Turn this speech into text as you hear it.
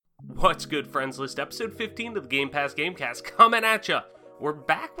What's good, friends list? Episode 15 of the Game Pass Gamecast coming at ya. We're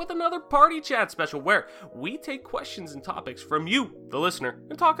back with another party chat special where we take questions and topics from you, the listener,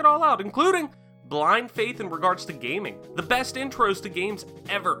 and talk it all out, including blind faith in regards to gaming, the best intros to games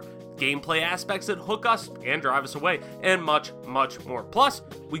ever, gameplay aspects that hook us and drive us away, and much, much more. Plus,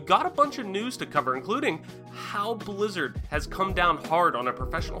 we got a bunch of news to cover, including how Blizzard has come down hard on a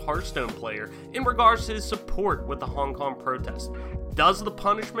professional Hearthstone player in regards to his support with the Hong Kong protest. Does the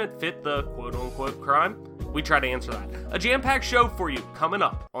punishment fit the quote-unquote crime? We try to answer that. A jam-packed show for you coming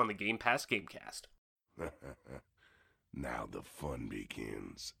up on the Game Pass Gamecast. Now the fun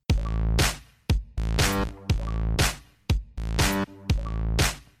begins.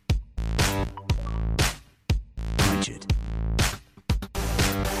 Richard.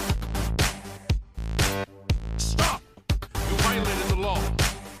 Stop! You violated the law.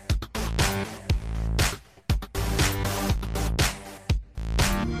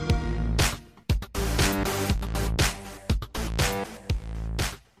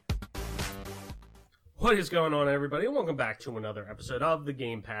 What is going on, everybody? And welcome back to another episode of the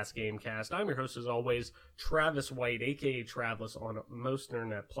Game Pass Gamecast. I'm your host, as always, Travis White, aka Travis, on most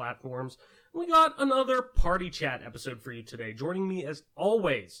internet platforms. We got another party chat episode for you today. Joining me, as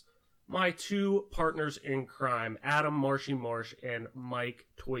always, my two partners in crime, Adam Marshy Marsh and Mike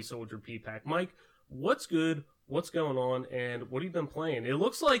Toy Soldier P-Pack. Mike, what's good? What's going on, and what have you been playing? It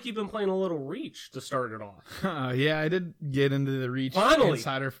looks like you've been playing a little Reach to start it off. Yeah, I did get into the Reach Finally.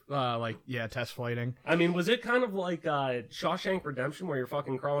 Insider, test flighting. I mean, was it kind of like Shawshank Redemption, where you're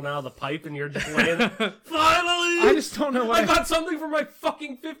fucking crawling out of the pipe and you're just laying there? Finally! I just don't know what I got something for my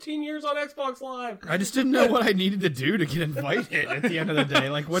fucking 15 years on Xbox Live. I just didn't know what I needed to do to get invited at the end of the day.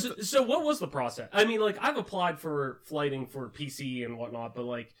 Like, what? So what was the process? I mean, like, I've applied for flighting for PC and whatnot, but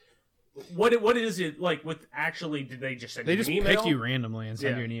like, what is it like with actually? Did they just send They you just an email? pick you randomly and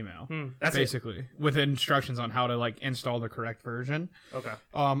send Yeah. you an email. That's basically with instructions on how to like install the correct version. Okay.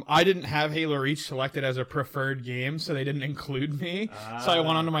 I didn't have Halo Reach selected as a preferred game, so they didn't include me. So I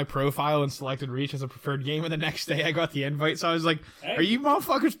went onto my profile and selected Reach as a preferred game, and the next day I got the invite. So I was like, Hey. "Are you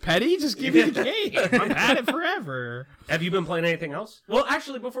motherfuckers petty? Just give me the game. I've had it forever." Have you been playing anything else? Well,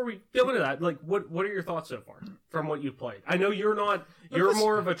 actually, before we go into that, like, what are your thoughts so far from what you've played? I know you're not. You're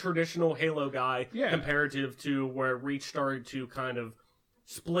more of a traditional Halo guy, comparative to where Reach started to kind of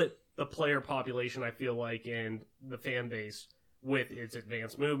split the player population. I feel like, and the fan base with its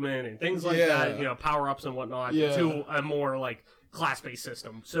advanced movement and things like that. You know, power ups and whatnot to a more like class based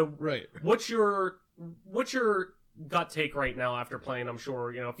system. So, what's your gut take right now after playing, I'm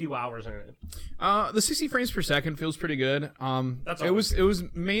sure, a few hours in it? The 60 frames per second feels pretty good. It was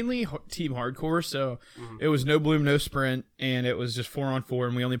mainly team hardcore, so it was no bloom, no sprint, and it was just 4-on-4,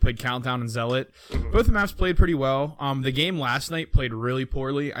 and we only played Countdown and Zealot. Both the maps played pretty well. The game last night played really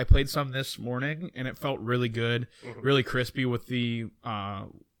poorly. I played some this morning, and it felt really good, really crispy with the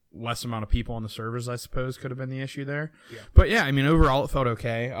less amount of people on the servers, I suppose, could have been the issue there. But yeah, I mean, overall it felt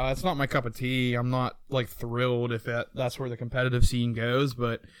okay. It's not my cup of tea. I'm not like thrilled if that's where the competitive scene goes,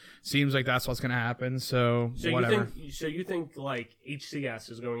 but seems like that's what's going to happen. So whatever. You think like HCS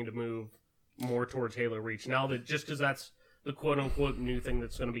is going to move more towards Halo Reach now, that just because that's the quote unquote new thing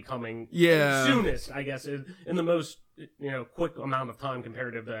that's going to be coming soonest, I guess, in the most quick amount of time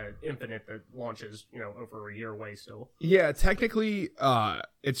comparative to Infinite that launches over a year away still. Yeah, technically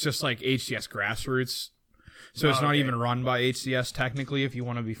it's just like HCS grassroots, so it's not even run by HCS technically, if you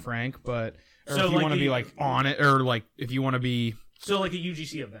want to be frank, but if you want to be like on it, or like if you want to be like a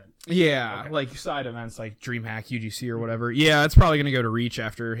UGC event. Yeah, like side events like DreamHack, UGC, or whatever. Yeah, it's probably going to go to Reach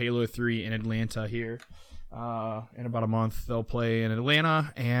after Halo 3 in Atlanta here. In about a month, they'll play in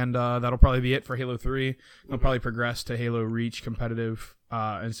Atlanta, and that'll probably be it for Halo 3. They'll probably progress to Halo Reach competitive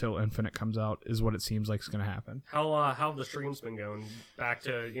until Infinite comes out, is what it seems like is going to happen. How have the streams been going? Back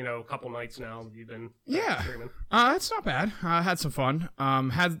to, a couple nights now you've been streaming. It's not bad. I had some fun.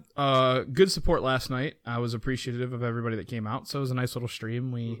 Had good support last night. I was appreciative of everybody that came out, so it was a nice little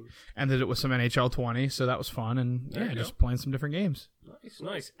stream. We ended it with some NHL 20, so that was fun, and just playing some different games.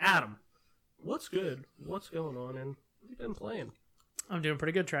 Nice. Adam, what's good? What's going on, and what have you been playing? I'm doing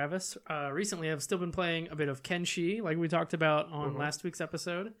pretty good, Travis. Recently, I've still been playing a bit of Kenshi, like we talked about on last week's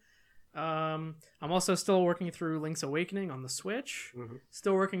episode. I'm also still working through Link's Awakening on the Switch.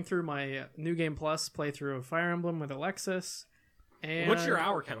 Still working through my New Game Plus playthrough of Fire Emblem with Alexis. And what's your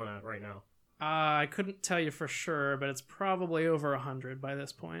hour count at right now? I couldn't tell you for sure, but it's probably over 100 by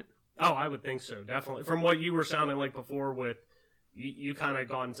this point. Oh, I would think so, definitely. From what you were sounding like before with you kind of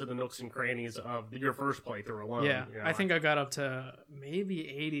got into the nooks and crannies of your first playthrough alone. Yeah, you know? I think I got up to maybe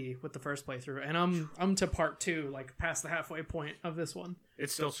 80 with the first playthrough, and I'm to part 2, like past the halfway point of this one.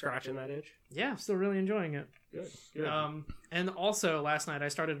 It's still scratching that itch. Yeah, still really enjoying it. Good. And also last night I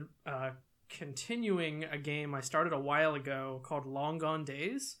started continuing a game I started a while ago called Long Gone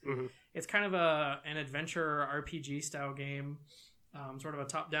Days. Mm-hmm. It's kind of an adventure RPG style game, sort of a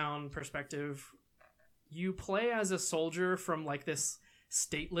top-down perspective. You play as a soldier from like this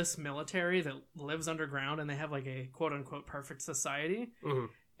stateless military that lives underground, and they have like a quote-unquote perfect society. Mm-hmm.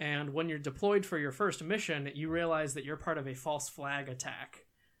 And when you're deployed for your first mission, you realize that you're part of a false flag attack,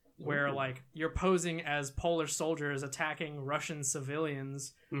 where like you're posing as Polish soldiers attacking Russian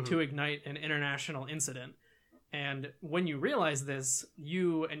civilians to ignite an international incident. And when you realize this,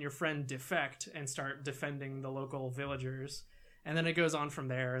 you and your friend defect and start defending the local villagers. And then it goes on from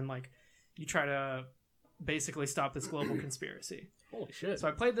there, and like you try to basically stop this global conspiracy. Holy shit. So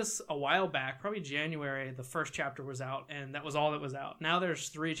I played this a while back, probably January. The first chapter was out, and that was all that was out. Now there's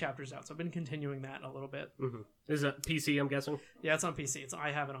 3 chapters out, so I've been continuing that a little bit. Mm-hmm. Is it PC, I'm guessing? Yeah, it's on PC.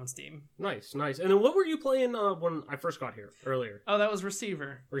 I have it on Steam. Nice. And then what were you playing when I first got here earlier? Oh, that was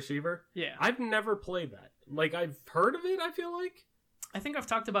Receiver. Receiver? Yeah. I've never played that. Like, I've heard of it, I feel like. I think I've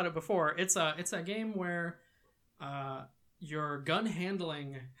talked about it before. It's a game where your gun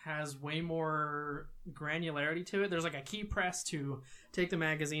handling has way more granularity to it. There's like a key press to take the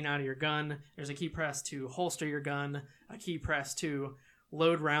magazine out of your gun. There's a key press to holster your gun, a key press to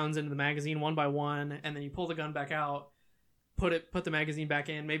load rounds into the magazine one by one, and then you pull the gun back out, put the magazine back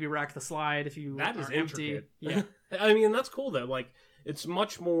in, maybe rack the slide if you That is are intricate. empty. Yeah. I mean, that's cool though. Like, it's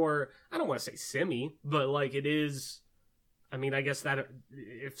much more, I don't want to say simmy, but like it is. I mean, I guess that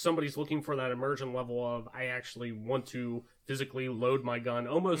if somebody's looking for that immersion level of, I actually want to physically load my gun,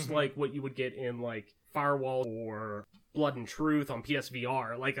 almost like what you would get in like Firewall or Blood and Truth on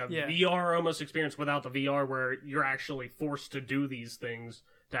PSVR, like a VR almost experience without the VR, where you're actually forced to do these things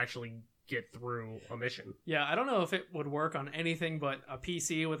to actually get through a mission. Yeah, I don't know if it would work on anything but a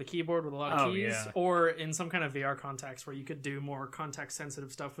PC with a keyboard with a lot of keys, or in some kind of VR context where you could do more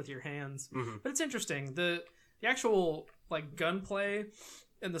context-sensitive stuff with your hands. Mm-hmm. But it's interesting. The actual like gunplay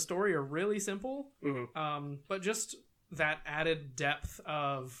and the story are really simple, but just that added depth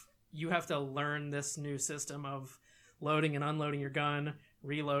of you have to learn this new system of loading and unloading your gun,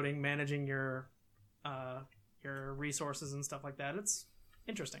 reloading, managing your resources and stuff like that. It's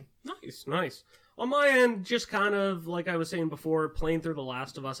interesting. Nice. On my end, just kind of like I was saying before, playing through The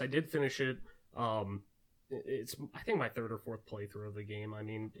Last of Us. I did finish it. It's I think my 3rd or 4th playthrough of the game. I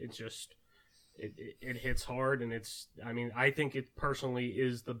mean, it's just it hits hard, and I think it personally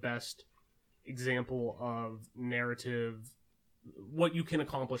is the best example of narrative, what you can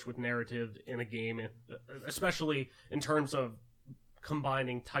accomplish with narrative in a game, especially in terms of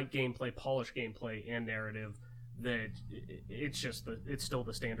combining tight gameplay, polished gameplay, and narrative. That it's still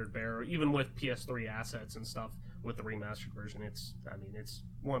the standard bearer, even with PS3 assets and stuff. With the remastered version, it's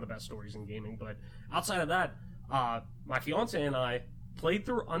one of the best stories in gaming. But outside of that, my fiance and I played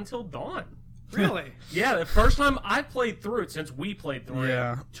through Until Dawn. Really? Yeah, the first time I played through it since we played through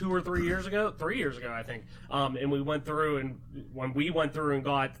it 2 or 3 years ago. 3 years ago, I think. And we went through, and when we went through and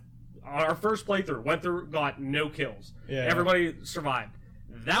got our first playthrough, got no kills. Yeah. Everybody survived.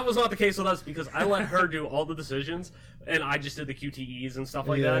 That was not the case with us because I let her do all the decisions, and I just did the QTEs and stuff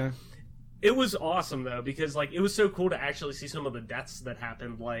like that. It was awesome though, because like it was so cool to actually see some of the deaths that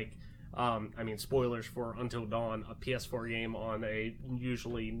happened. Like, spoilers for Until Dawn, a PS4 game on a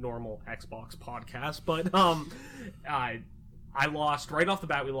usually normal Xbox podcast, but I lost right off the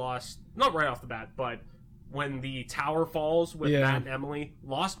bat. We lost, not right off the bat, but when the tower falls with Matt and Emily,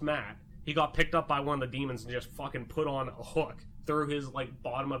 lost Matt. He got picked up by one of the demons and just fucking put on a hook through his like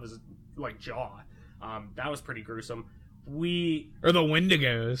bottom of his like jaw. That was pretty gruesome. Or the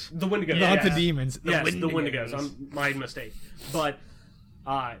Wendigos. The Wendigos. Not the demons. The Wendigos. My mistake. But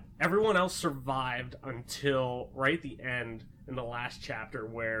everyone else survived until right at the end in the last chapter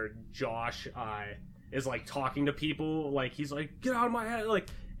where Josh is like talking to people. Like he's like, get out of my head. Like,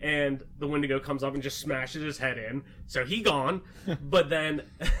 and the Wendigo comes up and just smashes his head in. So he gone. But then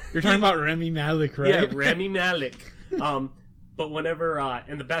you're talking about Rami Malek, right? Yeah, Rami Malek. But whenever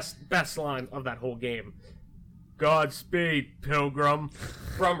and the best line of that whole game, Godspeed, Pilgrim,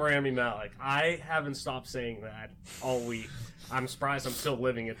 from Rami Malek. I haven't stopped saying that all week. I'm surprised I'm still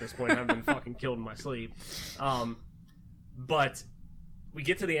living at this point. I haven't been fucking killed in my sleep. But we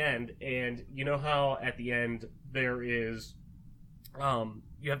get to the end, and you know how at the end there is,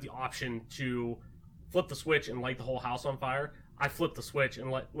 you have the option to flip the switch and light the whole house on fire. I flipped the switch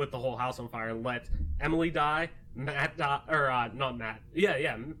and lit the whole house on fire and let Emily die, Matt die, or not Matt.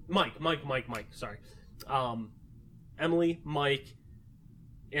 Yeah, Mike. Sorry, Emily, Mike,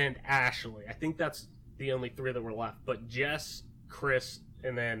 and Ashley. I think that's the only 3 that were left. But Jess, Chris,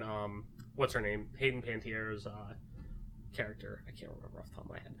 and then what's her name? Hayden Panettiere's character. I can't remember off the top of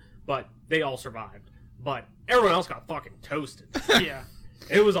my head. But they all survived. But everyone else got fucking toasted. Yeah.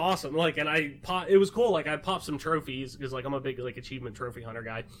 It was awesome. Like, and it was cool. Like, I popped some trophies because, like, I'm a big, like, achievement trophy hunter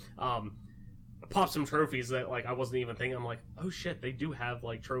guy. I popped some trophies that, like, I wasn't even thinking. I'm like, oh shit, they do have,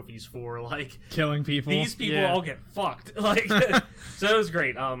 like, trophies for, like, killing people. These people all get fucked. Like, so it was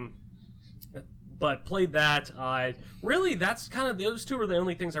great. But played that. Really, that's kind of, those 2 are the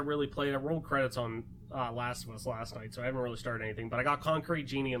only things I really played. I rolled credits on Last of Us last night, so I haven't really started anything. But I got Concrete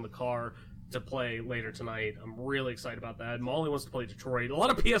Genie in the car to play later tonight. I'm really excited about that. Molly wants to play Detroit. A lot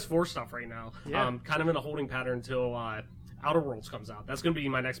of PS4 stuff right now. Yeah. Kind of in a holding pattern until Outer Worlds comes out. That's going to be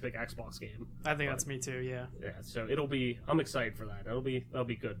my next big Xbox game. I think that's me too, yeah. Yeah, so I'm excited for that. That'll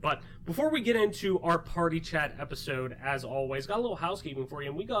be good. But before we get into our party chat episode, as always, got a little housekeeping for you,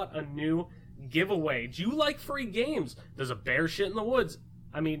 and we got a new giveaway. Do you like free games? Does a bear shit in the woods?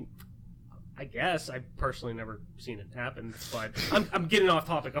 I mean, I guess. I've personally never seen it happen, but I'm getting off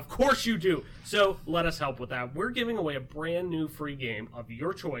topic. Of course you do. So let us help with that. We're giving away a brand new free game of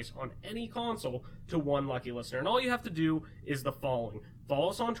your choice on any console to one lucky listener. And all you have to do is the following. Follow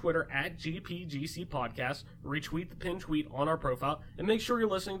us on Twitter at GPGC Podcast, retweet the pinned tweet on our profile, and make sure you're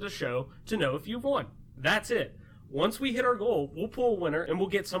listening to the show to know if you've won. That's it. Once we hit our goal, we'll pull a winner, and we'll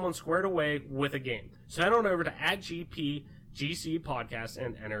get someone squared away with a game. So head on over to at GPGC Podcast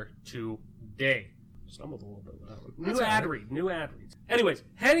and enter today. Stumbled a little bit with that one. New ad reads. Anyways,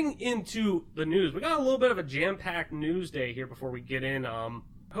 heading into the news, we got a little bit of a jam-packed news day here before we get in.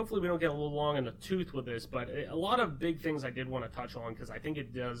 Hopefully we don't get a little long in the tooth with this, but a lot of big things I did want to touch on because I think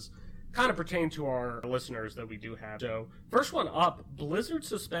it does kind of pertain to our listeners that we do have. So, first one up, Blizzard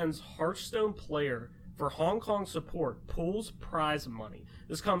suspends Hearthstone player for Hong Kong support, pulls prize money.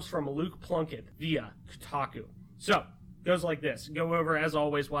 This comes from Luke Plunkett via Kotaku. So, goes like this. Go over, as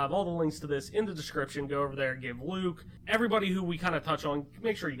always, we'll have all the links to this in the description. Go over there, give Luke, everybody who we kind of touch on,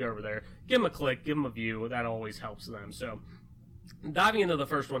 make sure you go over there. Give them a click, give them a view. That always helps them. So, diving into the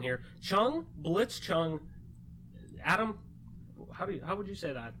first one here. Blitzchung. Adam, how would you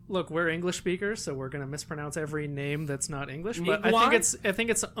say that? Look, we're English speakers, so we're gonna mispronounce every name that's not English. But I think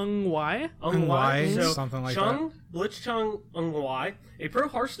it's Ung-Wai. Ung-Wai, so something like that. Blitzchung Ung-Wai, a pro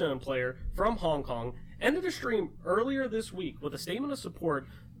Hearthstone player from Hong Kong, ended a stream earlier this week with a statement of support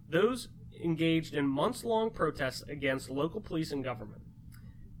those engaged in months-long protests against local police and government.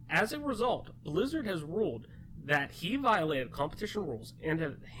 As a result, Blizzard has ruled that he violated competition rules and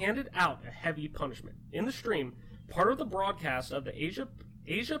have handed out a heavy punishment. In the stream, part of the broadcast of the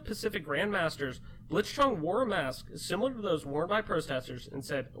Asia Pacific Grandmasters, Blitzchung wore a mask similar to those worn by protesters and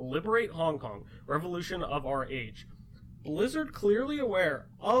said, "Liberate Hong Kong, revolution of our age." Blizzard, clearly aware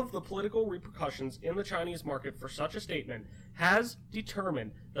of the political repercussions in the Chinese market for such a statement, has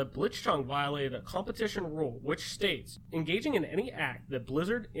determined that Blitzchung violated a competition rule which states, engaging in any act that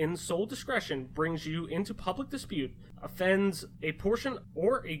Blizzard in sole discretion brings you into public dispute, offends a portion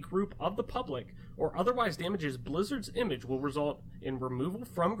or a group of the public, or otherwise damages Blizzard's image will result in removal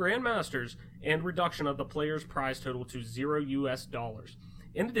from Grandmasters and reduction of the player's prize total to $0,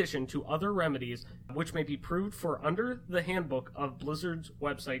 in addition to other remedies which may be proved for under the handbook of Blizzard's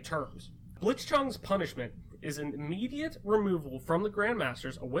website terms. Blitzchung's punishment is an immediate removal from the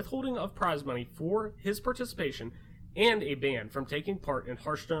Grandmasters, a withholding of prize money for his participation, and a ban from taking part in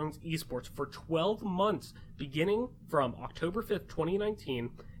Hearthstone's esports for 12 months, beginning from October 5th, 2019,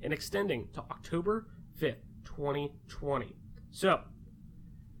 and extending to October 5th, 2020. So,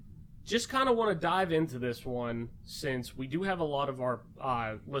 just kind of want to dive into this one, since we do have a lot of our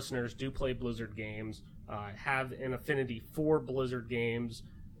listeners do play Blizzard games, have an affinity for Blizzard games,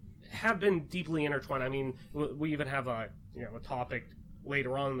 have been deeply intertwined. I mean, we even have a topic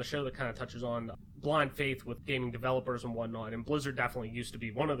later on in the show that kind of touches on blind faith with gaming developers and whatnot, and Blizzard definitely used to be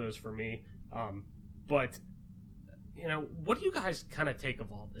one of those for me. But what do you guys kind of take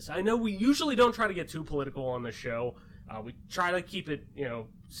of all this? I know we usually don't try to get too political on the show. We try to keep it,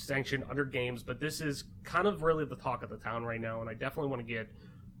 sanctioned under games, but this is kind of really the talk of the town right now, and I definitely want to get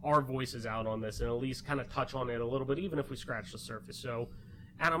our voices out on this and at least kind of touch on it a little bit, even if we scratch the surface. So,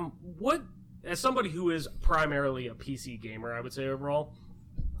 Adam, as somebody who is primarily a PC gamer, I would say overall,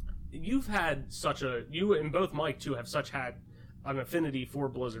 you and both Mike too have had an affinity for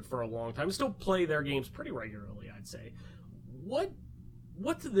Blizzard for a long time. You still play their games pretty regularly, I'd say. What's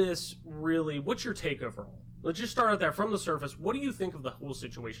your take overall? let's just start out there from the surface. What do you think of the whole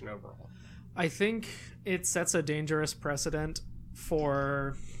situation overall? I think it sets a dangerous precedent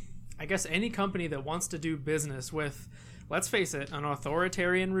for, I guess, any company that wants to do business with, let's face it, an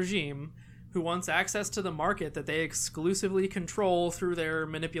authoritarian regime who wants access to the market that they exclusively control through their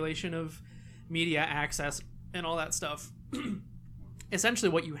manipulation of media access and all that stuff. Essentially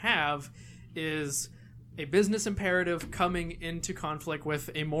what you have is a business imperative coming into conflict with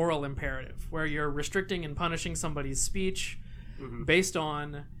a moral imperative, where you're restricting and punishing somebody's speech based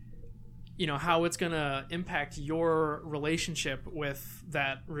on, you know, how it's going to impact your relationship with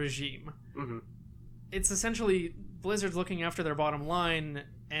that regime. It's essentially Blizzard's looking after their bottom line,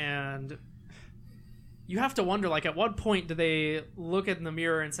 and you have to wonder, like, at what point do they look in the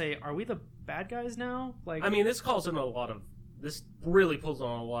mirror and say, are we the bad guys now? Like, I mean, this really pulls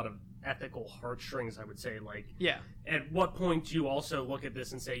on a lot of ethical heartstrings, I would say. Like, yeah. At what point do you also look at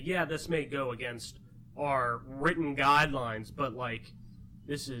this and say, yeah, this may go against our written guidelines, but, like,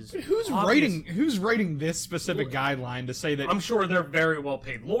 this is who's writing this specific guideline to say that I'm sure they're very well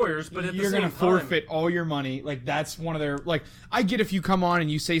paid lawyers, but at you're going to forfeit all your money. Like, that's one of their, like, I get if you come on and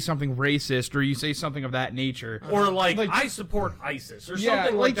you say something racist or you say something of that nature, or like I support ISIS or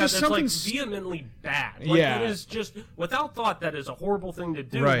something like that. That's like vehemently bad. Like, it is just without thought. That is a horrible thing to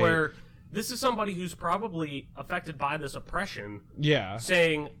do. Right. Where this is somebody who's probably affected by this oppression. Yeah.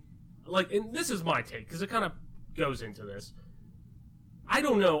 Saying, like, and this is my take because it kind of goes into this. I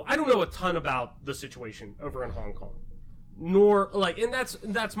don't know a ton about the situation over in Hong Kong, nor like, and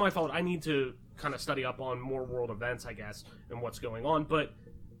that's my fault. I need to kind of study up on more world events, I guess, and what's going on. But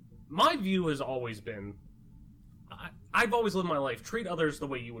my view has always been, I've always lived my life, treat others the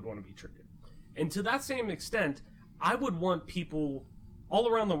way you would want to be treated, and to that same extent, I would want people all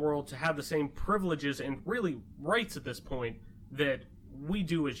around the world to have the same privileges and really rights at this point that we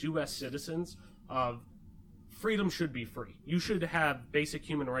do as U.S. citizens. Of freedom should be free. You should have basic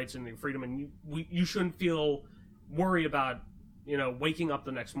human rights and freedom, and you shouldn't feel worry about, you know, waking up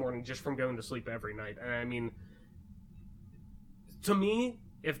the next morning just from going to sleep every night. And I mean, to me,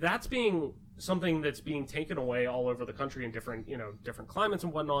 if that's being something that's being taken away all over the country in different climates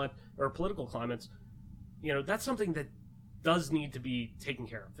and whatnot, or political climates, you know, that's something that does need to be taken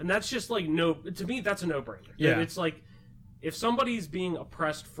care of. And that's just like, to me, that's a no-brainer. Yeah. It's like, if somebody's being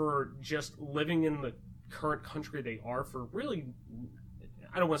oppressed for just living in the current country they are for really,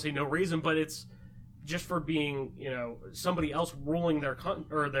 I don't want to say no reason, but it's just for being, you know, somebody else ruling their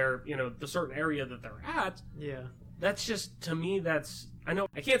you know, the certain area that they're at. Yeah. That's just, to me, I know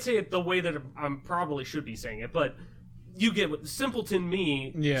I can't say it the way that I probably should be saying it, but you get what simpleton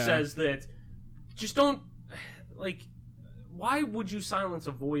me says, that just don't, like, why would you silence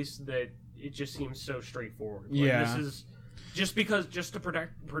a voice that it just seems so straightforward? Like, this is just to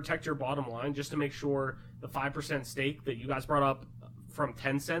protect your bottom line, just to make sure the 5% stake that you guys brought up from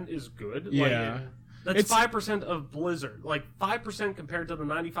Tencent is good. Yeah. Like, that's 5% of Blizzard. Like, 5% compared to the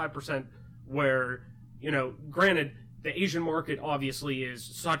 95% where, you know, granted, the Asian market obviously is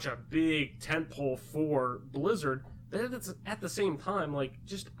such a big tentpole for Blizzard, but at the same time, like,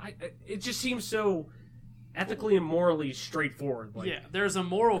 it just seems so ethically and morally straightforward. Like, there's a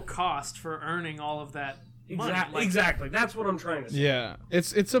moral cost for earning all of that. Exactly. That's what I'm trying to say. Yeah,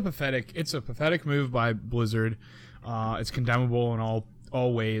 it's a pathetic move by Blizzard. It's condemnable in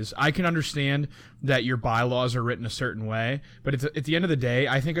all ways. I can understand that your bylaws are written a certain way, but at the end of the day,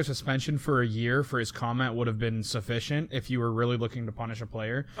 I think a suspension for a year for his comment would have been sufficient if you were really looking to punish a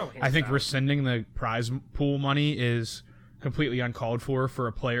player. I think rescinding the prize pool money is completely uncalled for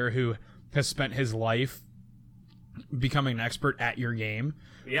a player who has spent his life becoming an expert at your game.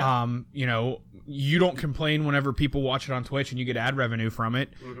 Yeah. You know, you don't complain whenever people watch it on Twitch and you get ad revenue from it.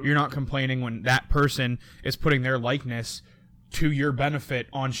 Mm-hmm. You're not complaining when that person is putting their likeness to your benefit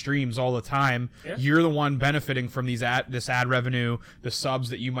on streams all the time. Yeah. You're the one benefiting from this ad revenue, the subs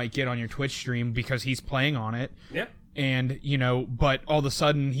that you might get on your Twitch stream because he's playing on it. Yeah. And, you know, but all of a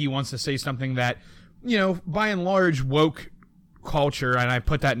sudden he wants to say something that, you know, by and large, woke culture, and I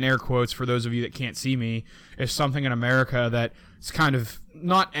put that in air quotes for those of you that can't see me, is something in America that it's kind of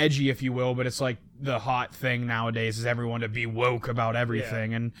not edgy, if you will, but it's like the hot thing nowadays is everyone to be woke about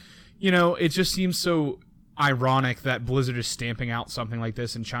everything. Yeah. And, you know, it just seems so ironic that Blizzard is stamping out something like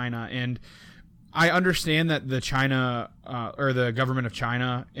this in China. And I understand that the government of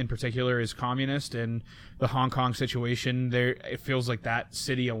China in particular is communist, and the Hong Kong situation there, it feels like that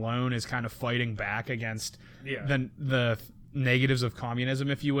city alone is kind of fighting back against the negatives of communism,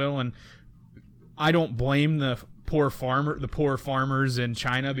 if you will. And I don't blame the poor farmers in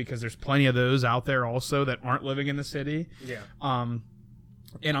China, because there's plenty of those out there also that aren't living in the city. Yeah.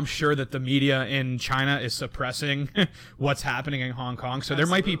 And I'm sure that the media in China is suppressing what's happening in Hong Kong. So there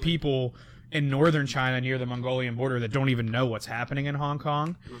might be people in northern China near the Mongolian border that don't even know what's happening in Hong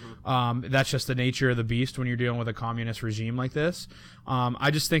Kong. That's just the nature of the beast when you're dealing with a communist regime like this.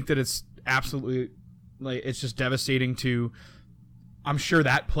 I just think that it's absolutely, like, it's just devastating to, I'm sure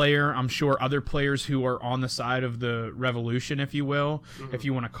that player, I'm sure other players who are on the side of the revolution, if you will, if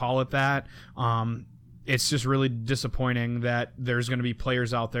you want to call it that. It's just really disappointing that there's going to be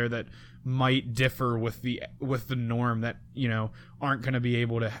players out there that might differ with the norm, that, you know, aren't going to be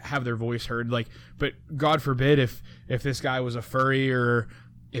able to have their voice heard. Like, but God forbid if this guy was a furry, or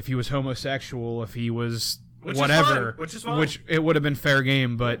if he was homosexual, if he was whatever, which is fine. Which it would have been fair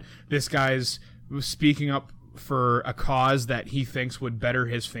game. But this guy's speaking up for a cause that he thinks would better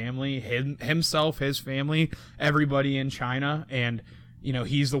his family, himself, his family, everybody in China, and, you know,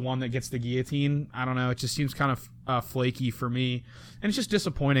 he's the one that gets the guillotine. I don't know. It just seems kind of flaky for me. And it's just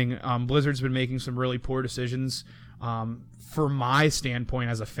disappointing. Blizzard's been making some really poor decisions. From my standpoint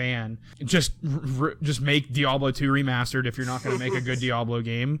as a fan, just make Diablo 2 remastered. If you're not going to make a good Diablo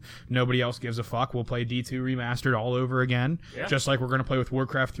game, nobody else gives a fuck. We'll play D2 remastered all over again. Yeah. Just like we're going to play with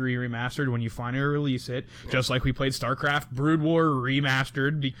Warcraft 3 remastered when you finally release it. Yeah. Just like we played StarCraft Brood War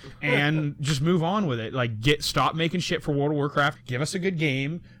remastered, and just move on with it. Like, stop making shit for World of Warcraft. Give us a good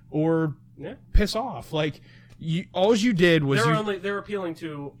game, or piss off. Like, all you did was they're appealing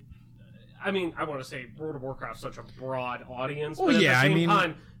to, I mean, I want to say World of Warcraft's such a broad audience, well, but at yeah, the same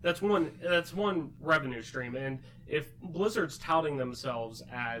time, that's one revenue stream. And if Blizzard's touting themselves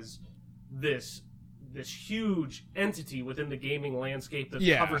as this huge entity within the gaming landscape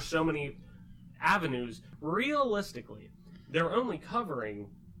that covers so many avenues, realistically, they're only covering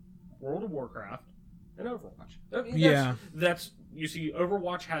World of Warcraft and Overwatch. I mean, that's you see,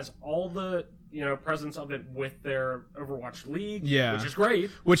 Overwatch has all the, you know, presence of it with their Overwatch League, which is great.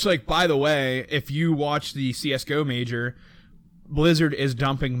 Which, like, by the way, if you watch the CSGO major, Blizzard is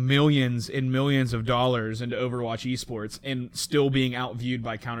dumping millions and millions of dollars into Overwatch esports and still being outviewed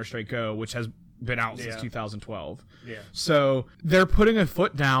by Counter-Strike Go, which has been out since 2012. Yeah. So they're putting a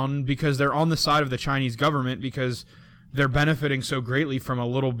foot down because they're on the side of the Chinese government, because they're benefiting so greatly from a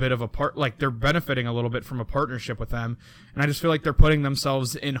little bit of a they're benefiting a little bit from a partnership with them. And I just feel like they're putting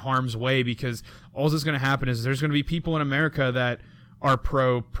themselves in harm's way, because all that's going to happen is there's going to be people in America that are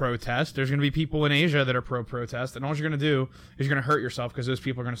pro-protest. There's going to be people in Asia that are pro-protest. And all you're going to do is you're going to hurt yourself, because those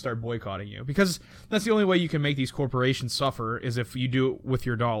people are going to start boycotting you. Because that's the only way you can make these corporations suffer, is if you do it with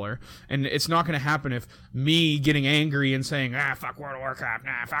your dollar. And it's not going to happen if me getting angry and saying, fuck World of Warcraft,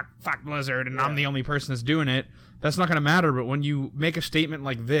 fuck Blizzard, and I'm the only person that's doing it. That's not going to matter. But when you make a statement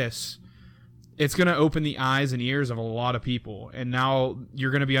like this, it's going to open the eyes and ears of a lot of people. And now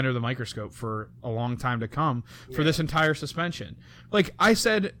you're going to be under the microscope for a long time to come for this entire suspension. Like I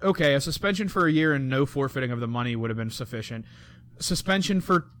said, okay, a suspension for a year and no forfeiting of the money would have been sufficient. Suspension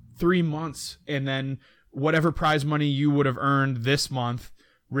for 3 months, and then whatever prize money you would have earned this month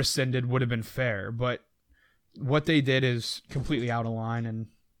rescinded would have been fair. But what they did is completely out of line. And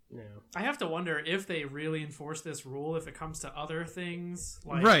I have to wonder if they really enforce this rule if it comes to other things.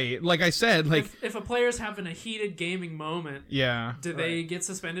 Like, right. Like I said, like if a player's having a heated gaming moment, do they get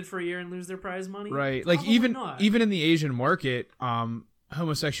suspended for a year and lose their prize money? Right. Like even in the Asian market,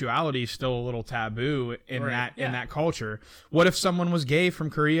 homosexuality is still a little taboo in that culture. What if someone was gay from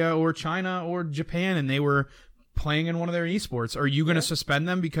Korea or China or Japan and they were playing in one of their esports? Are you going to suspend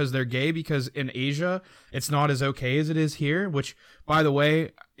them because they're gay? Because in Asia, it's not as okay as it is here, which, by the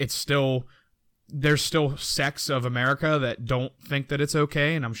way, there's still sects of America that don't think that it's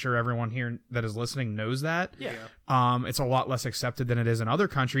okay, and I'm sure everyone here that is listening knows that. It's a lot less accepted than it is in other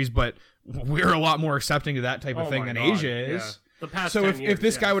countries, but we're a lot more accepting to that type of thing than Asia is. The past so 10 years, if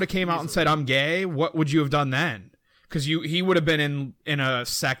this guy would have came out and said, I'm gay, what would you have done then? Because he would have been in a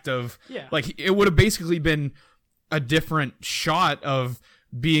sect of, like, it would have basically been a different shot of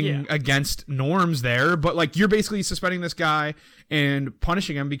being against norms there, but like you're basically suspending this guy and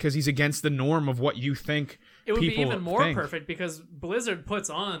punishing him because he's against the norm of what you think. It would be even more perfect because Blizzard puts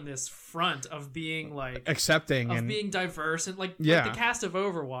on this front of being like accepting of being diverse, and like the cast of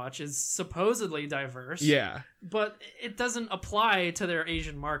Overwatch is supposedly diverse. But it doesn't apply to their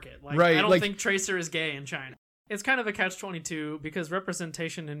Asian market. Like I don't think Tracer is gay in China. It's kind of a catch-22 because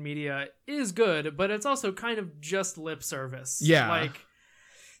representation in media is good, but it's also kind of just lip service. Like,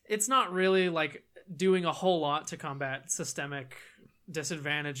 it's not really, like, doing a whole lot to combat systemic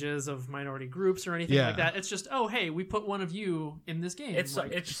disadvantages of minority groups or anything like that. It's just, oh, hey, we put one of you in this game. It's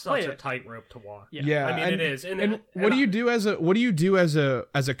such a tightrope to walk. I mean, it is. And what do you do as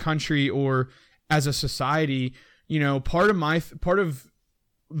a country or as a society? You know, part of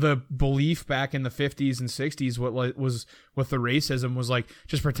the belief back in the 50s and 60s was with the racism was like,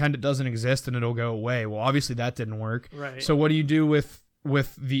 just pretend it doesn't exist and it'll go away. Well, obviously that didn't work. Right. So what do you do with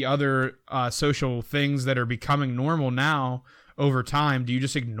the other social things that are becoming normal now over time? Do you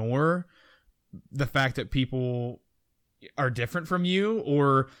just ignore the fact that people are different from you,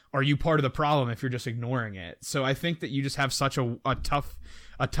 or are you part of the problem if you're just ignoring it? So I think that you just have such a tough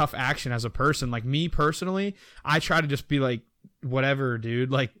action as a person. Like me personally, I try to just be like, whatever,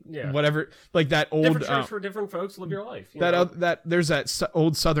 dude, like whatever, like that old different church for different folks, live your life. That there's that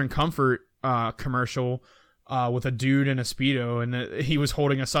old Southern Comfort commercial with a dude in a Speedo, and he was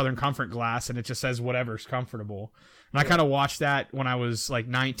holding a Southern Comfort glass, and it just says whatever's comfortable. And I kind of watched that when I was like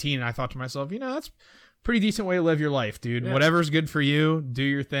 19, and I thought to myself, that's pretty decent way to live your life, dude. Yeah. Whatever's good for you, do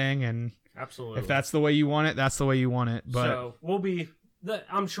your thing, and absolutely, if that's the way you want it, that's the way you want it. But so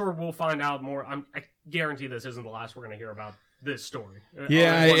I'm sure we'll find out more. I guarantee this isn't the last we're going to hear about this story.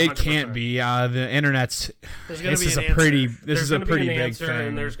 Yeah, it can't be. The internet's. This is a pretty big thing,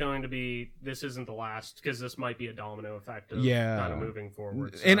 and there's going to be. This isn't the last, because this might be a domino effect of kind of moving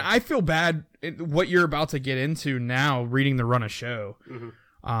forward. So. And I feel bad. What you're about to get into now, reading the run of show.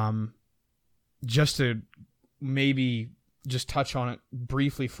 Mm-hmm. Just to maybe just touch on it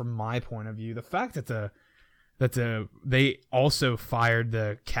briefly from my point of view, the fact that they also fired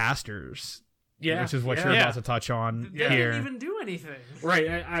the casters, which is what you're about to touch on here. They didn't even do anything. Right,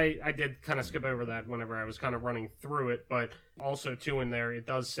 I did kind of skip over that whenever I was kind of running through it, but also too in there it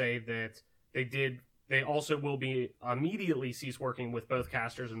does say that they also will be immediately cease working with both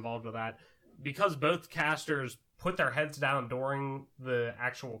casters involved with that, because both casters put their heads down during the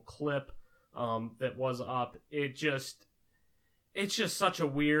actual clip that was up. It's just such a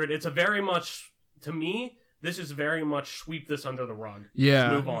weird. It's a very much, to me, this is very much sweep this under the rug.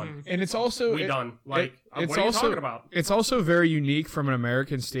 Yeah, move on. And it's also done. Like, it's what are you talking about? It's also very unique from an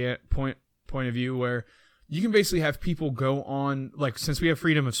American point of view, where you can basically have people go on, like, since we have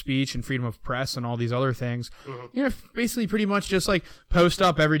freedom of speech and freedom of press and all these other things, basically pretty much just like post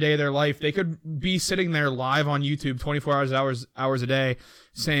up every day of their life. They could be sitting there live on YouTube 24 hours a day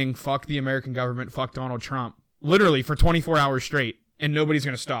saying, fuck the American government, fuck Donald Trump, literally for 24 hours straight. And nobody's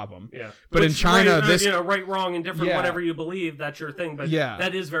going to stop them. Yeah. But in China, right, wrong, indifferent, whatever you believe, that's your thing. But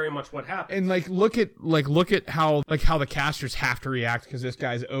that is very much what happens. And look at how the casters have to react, because this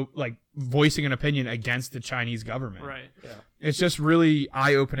guy's like voicing an opinion against the Chinese government. Right. Yeah. It's just really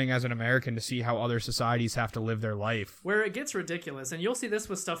eye-opening as an American to see how other societies have to live their life. Where it gets ridiculous, and you'll see this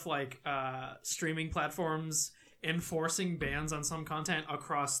with stuff like streaming platforms enforcing bans on some content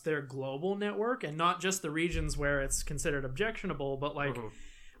across their global network, and not just the regions where it's considered objectionable, but like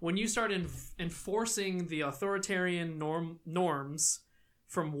when you start enforcing the authoritarian norms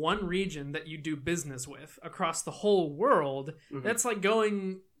from one region that you do business with across the whole world, that's like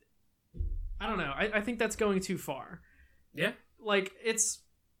going, I don't know, I think that's going too far. Yeah. Like,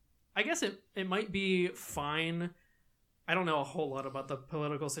 I guess it might be fine. I don't know a whole lot about the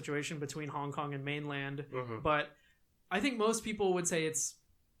political situation between Hong Kong and mainland, but I think most people would say it's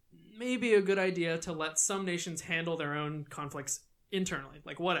maybe a good idea to let some nations handle their own conflicts internally.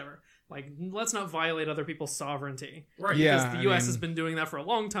 Like, whatever. Like, let's not violate other people's sovereignty. Right. Yeah, because the U.S. has been doing that for a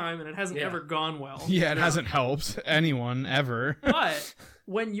long time, and it hasn't ever gone well. Yeah, it hasn't helped anyone, ever. But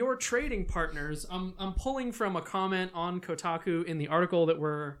when you're trading partners, I'm pulling from a comment on Kotaku in the article that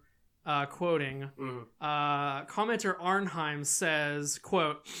we're quoting. Commenter Arnheim says,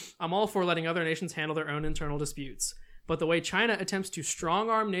 quote, "I'm all for letting other nations handle their own internal disputes. But the way China attempts to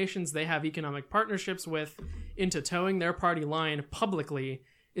strong-arm nations they have economic partnerships with into towing their party line publicly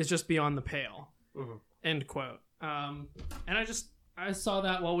is just beyond the pale." End quote. And I saw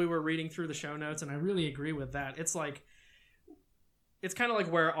that while we were reading through the show notes, and I really agree with that. It's like, it's kind of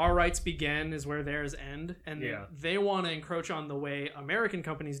like where our rights begin is where theirs end, and they want to encroach on the way American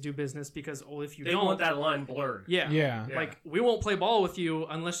companies do business, because if you they don't, want that line blurred. Yeah. Like, we won't play ball with you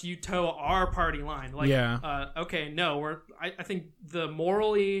unless you toe our party line. Like, okay, no, I think the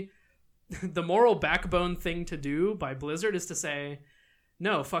moral backbone thing to do by Blizzard is to say,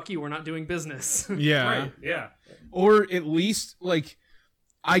 no, fuck you, we're not doing business. Yeah. Right. Yeah. Or at least, like,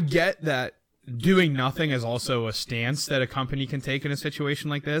 I get that doing nothing is also a stance that a company can take in a situation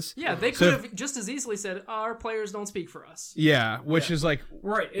like this. Yeah, they could have just as easily said, our players don't speak for us. Yeah, which is like,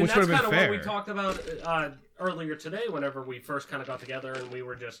 right, and which that's kind of fair. what we talked about earlier today whenever we first kind of got together and we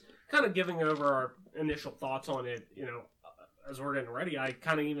were just kind of giving over our initial thoughts on it, as we're getting ready. I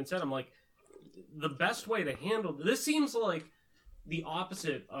kind of even said, I'm like, the best way to handle this seems like the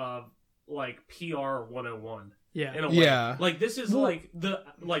opposite of like PR 101. Yeah. In a way. Yeah. Like, this is not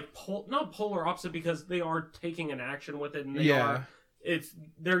polar opposite, because they are taking an action with it, and they are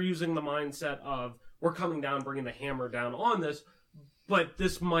they're using the mindset of we're coming down, bringing the hammer down on this, but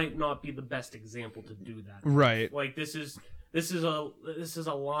this might not be the best example to do that. Right. Like this is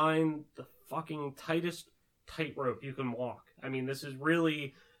a line, the fucking tightest tightrope you can walk. I mean, this is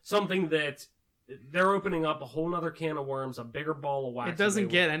really something that they're opening up a whole nother can of worms, a bigger ball of wax. It doesn't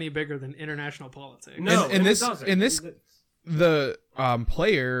get any bigger than international politics. No, and it doesn't. The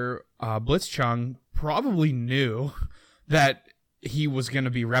player Blitzchung probably knew that he was going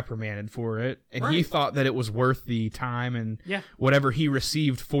to be reprimanded for it, and he thought that it was worth the time and whatever he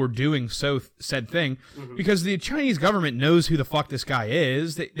received for doing said thing, because the Chinese government knows who the fuck this guy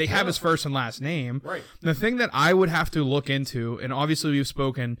is. They have his first and last name. Right. The thing that I would have to look into, and obviously we've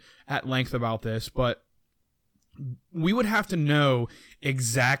spoken at length about this, but we would have to know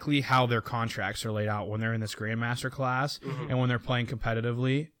exactly how their contracts are laid out when they're in this Grandmaster class and when they're playing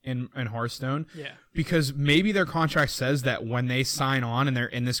competitively in Hearthstone. Yeah. Because maybe their contract says that when they sign on and they're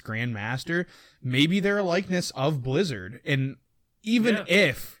in this Grandmaster, maybe they're a likeness of Blizzard. And even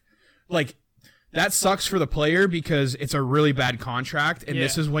if, like, that sucks for the player because it's a really bad contract, and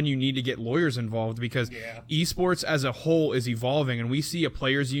this is when you need to get lawyers involved because esports as a whole is evolving, and we see a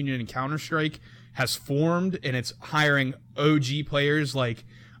players union in Counter-Strike has formed, and it's hiring OG players. Like,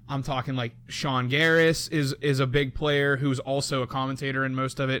 I'm talking like Sean Garris is a big player who's also a commentator in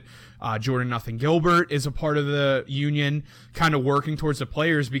most of it. Jordan Nothing Gilbert is a part of the union, kind of working towards the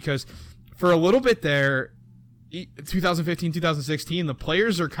players, because for a little bit there, 2015, 2016, the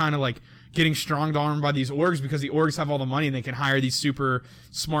players are kind of like getting stronged armed by these orgs because the orgs have all the money and they can hire these super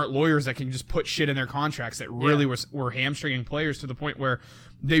smart lawyers that can just put shit in their contracts that really were hamstringing players to the point where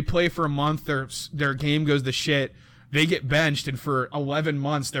they play for a month, their game goes to shit, they get benched, and for 11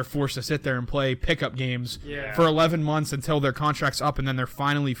 months they're forced to sit there and play pickup games for 11 months until their contract's up, and then they're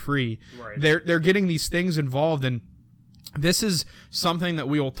finally free. Right. They're getting these things involved, and this is something that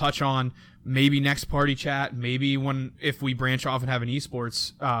we will touch on maybe next party chat, maybe if we branch off and have an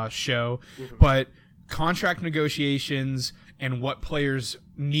esports show, but contract negotiations and what players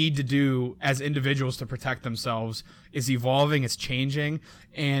need to do as individuals to protect themselves is evolving, it's changing,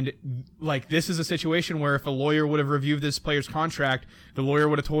 and like this is a situation where if a lawyer would have reviewed this player's contract, the lawyer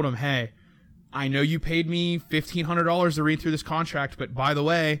would have told him, hey, I know you paid me $1,500 to read through this contract, but by the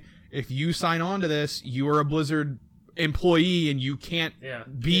way, if you sign on to this, you are a Blizzard employee and you can't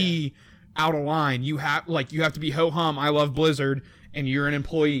be out of line. You have to be ho-hum, I love Blizzard, and you're an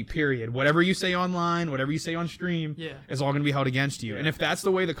employee, period. Whatever you say online, whatever you say on stream is all going to be held against you. And if that's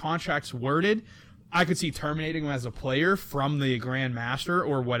the way the contract's worded, I could see terminating him as a player from the Grandmaster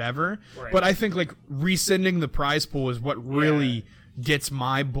or whatever. Right. But I think like rescinding the prize pool is what really gets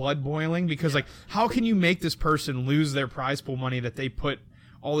my blood boiling, because like how can you make this person lose their prize pool money that they put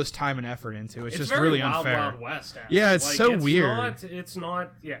all this time and effort into? It's just really unfair. Wild West, actually. Yeah, it's so weird.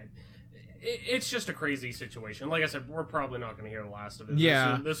 It's just a crazy situation. Like I said, we're probably not going to hear the last of it.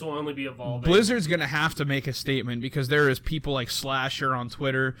 Yeah. This will only be evolving. Blizzard's going to have to make a statement, because there is people like Slasher on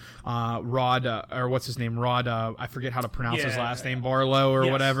Twitter, Rod, or what's his name? Rod, I forget how to pronounce his last name, Barlow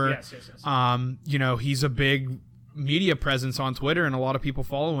or whatever. Yes. You know, he's a big media presence on Twitter, and a lot of people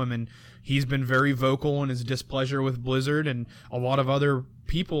follow him, and he's been very vocal in his displeasure with Blizzard, and a lot of other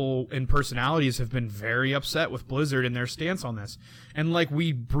people and personalities have been very upset with Blizzard and their stance on this. And like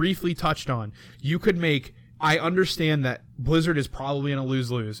we briefly touched on, I understand that Blizzard is probably in a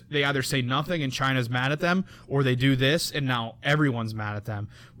lose-lose. They either say nothing and China's mad at them, or they do this and now everyone's mad at them.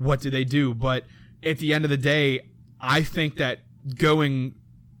 What do they do? But at the end of the day, I think that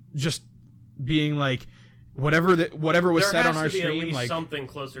being like, whatever was said on our stream, at least like something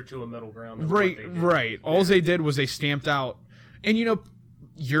closer to a middle ground. Right. All they did was they stamped out, and you know,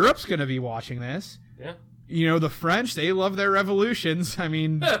 Europe's going to be watching this. Yeah. You know, the French, they love their revolutions. I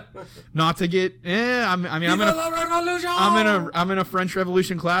mean, not to get, I'm in a French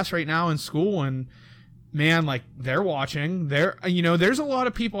Revolution class right now in school, and man, like they're watching. There's a lot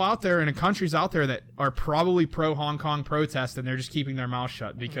of people out there and countries out there that are probably pro Hong Kong protest, and they're just keeping their mouth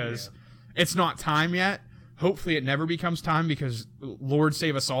shut because it's not time yet. Hopefully it never becomes time, because Lord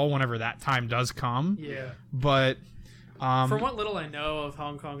save us all whenever that time does come. Yeah. But from what little I know of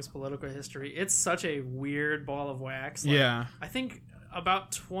Hong Kong's political history, it's such a weird ball of wax. Like, I think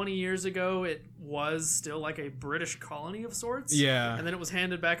about 20 years ago, it was still like a British colony of sorts. Yeah. And then it was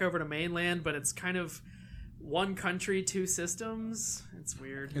handed back over to mainland, but it's kind of one country, two systems. It's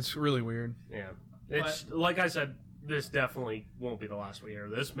weird. It's really weird. Yeah. It's like I said, this definitely won't be the last we hear.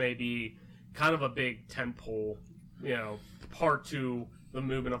 This may be kind of a big tentpole, part to the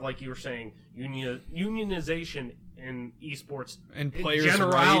movement of, like you were saying, unionization in esports and players'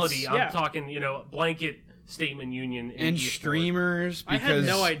 generality. rights. I'm talking, blanket Statement Union and esports. streamers. I had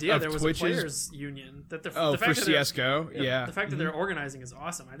no idea there was Twitch's a players union. That the for fact that CS:GO, yeah. the fact that they're organizing is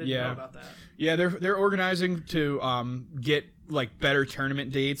awesome. I didn't know about that. Yeah, they're organizing to get like better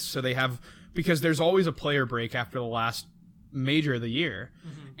tournament dates, so they have, because there's always a player break after the last major of the year,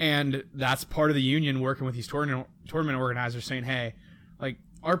 and that's part of the union working with these tournament organizers, saying, hey, like,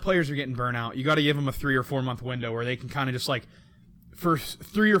 our players are getting burnt out. You got to give them a 3 or 4 month window where they can kind of just like, for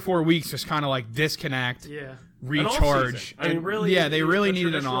 3 or 4 weeks, just kind of like disconnect, recharge. I mean, really, they really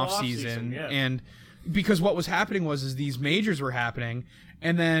needed an off season, and because what was happening was these majors were happening,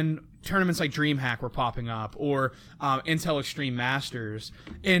 and then tournaments like DreamHack were popping up, or Intel Extreme Masters,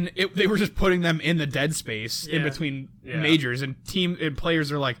 and they were just putting them in the dead space in between majors, and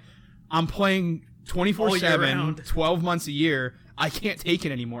players are like, I'm playing 24/7, 12 months a year. I can't take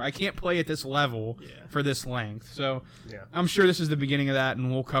it anymore. I can't play at this level for this length. So I'm sure this is the beginning of that,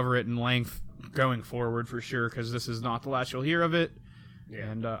 and we'll cover it in length going forward for sure, because this is not the last you'll hear of it.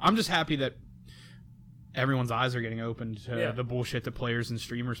 And I'm just happy that everyone's eyes are getting opened to the bullshit that players and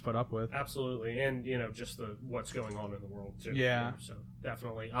streamers put up with. Absolutely. And, just what's going on in the world, too. Yeah. So,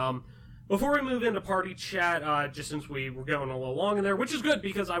 definitely. Before we move into party chat, just since we were going a little long in there, which is good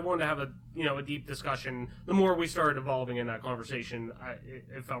because I wanted to have a deep discussion. The more we started evolving in that conversation,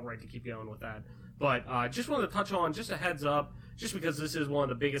 it felt right to keep going with that. But just wanted to touch on, just a heads up, just because this is one of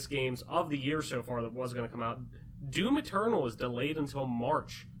the biggest games of the year so far that was going to come out. Doom Eternal is delayed until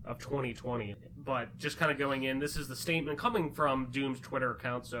March of 2020. But just kind of going in, this is the statement coming from Doom's Twitter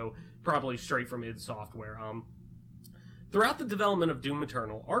account, so probably straight from id Software. Throughout the development of Doom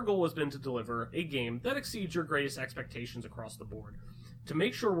Eternal, our goal has been to deliver a game that exceeds your greatest expectations across the board. To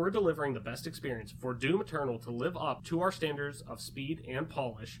make sure we're delivering the best experience for Doom Eternal to live up to our standards of speed and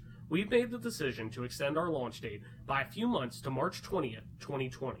polish, we've made the decision to extend our launch date by a few months to March 20th,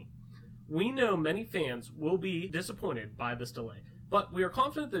 2020. We know many fans will be disappointed by this delay, but we are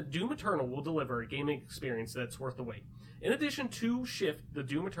confident that Doom Eternal will deliver a gaming experience that's worth the wait. In addition to shift the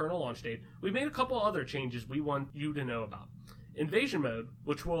Doom Eternal launch date, we've made a couple other changes we want you to know about. Invasion Mode,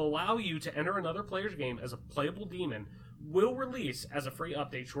 which will allow you to enter another player's game as a playable demon, will release as a free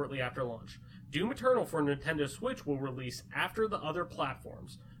update shortly after launch. Doom Eternal for Nintendo Switch will release after the other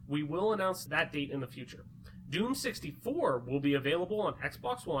platforms. We will announce that date in the future. Doom 64 will be available on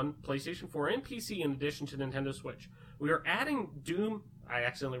Xbox One, PlayStation 4, and PC in addition to Nintendo Switch. We are adding Doom... I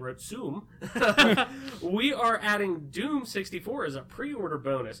accidentally wrote Zoom. We are adding Doom 64 as a pre-order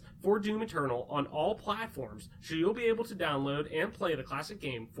bonus for Doom Eternal on all platforms, so you'll be able to download and play the classic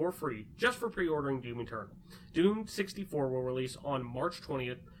game for free just for pre-ordering Doom Eternal. Doom 64 will release on March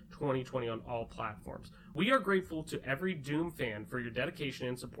 20th, 2020 on all platforms. We are grateful to every Doom fan for your dedication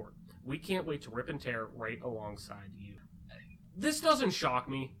and support. We can't wait to rip and tear right alongside you. This doesn't shock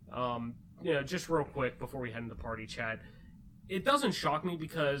me. Just real quick before we head into party chat, it doesn't shock me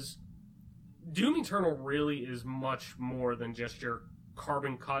because Doom Eternal really is much more than just your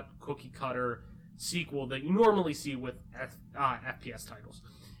carbon cut, cookie cutter sequel that you normally see with FPS titles.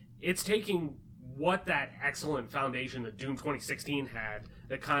 It's taking what that excellent foundation that Doom 2016 had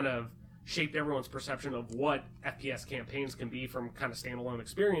that kind of shaped everyone's perception of what FPS campaigns can be from kind of standalone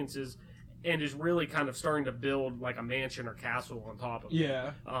experiences, and is really kind of starting to build like a mansion or castle on top of it.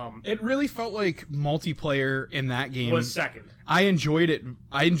 Yeah. It really felt like multiplayer in that game was second. I enjoyed it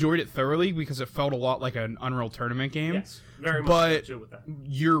thoroughly because it felt a lot like an Unreal Tournament game. Yes, very much. But so with that.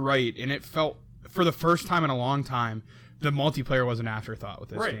 You're right, and it felt, for the first time in a long time, the multiplayer was an afterthought with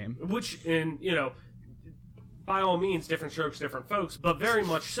this game. Which, by all means, different strokes, different folks, but very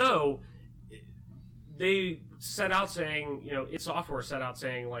much so, they set out saying, id Software set out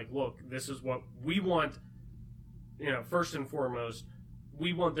saying, like, look, this is what we want, first and foremost,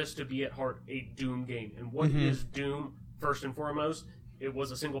 we want this to be at heart a Doom game. And what is Doom, first and foremost? It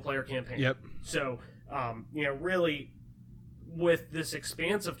was a single-player campaign. Yep. So, really, with this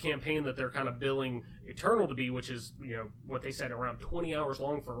expansive campaign that they're kind of billing Eternal to be, which is, what they said, around 20 hours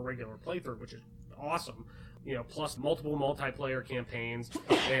long for a regular playthrough, which is awesome. Plus multiple multiplayer campaigns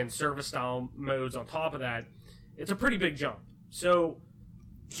and service-style modes on top of that, it's a pretty big jump. So,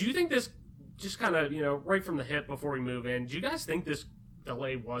 do you think this, just kind of, right from the hip before we move in, do you guys think this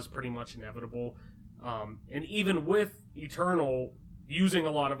delay was pretty much inevitable? And even with Eternal using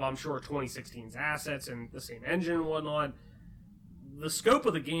a lot of, I'm sure, 2016's assets and the same engine and whatnot, the scope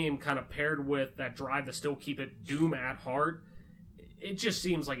of the game kind of paired with that drive to still keep it Doom at heart, it just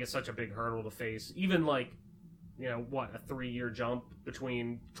seems like it's such a big hurdle to face. Even like, a 3-year jump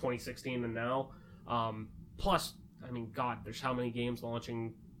between 2016 and now. Plus, God, there's how many games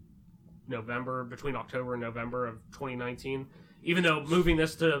launching between October and November of 2019. Even though moving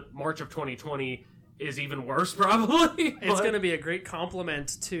this to March of 2020 is even worse, probably. It's going to be a great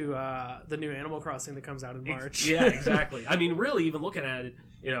compliment to the new Animal Crossing that comes out in March. Yeah, exactly. I mean, really, even looking at it,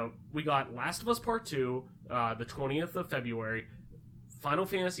 we got Last of Us Part 2, the 20th of February, Final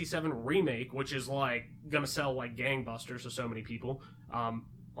Fantasy VII Remake, which is, like, going to sell like gangbusters to so many people, on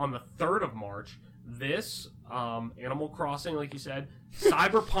the 3rd of March. This, Animal Crossing, like you said,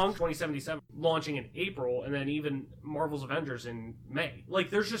 Cyberpunk 2077 launching in April, and then even Marvel's Avengers in May. Like,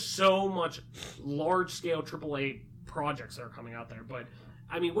 there's just so much large-scale AAA projects that are coming out there. But,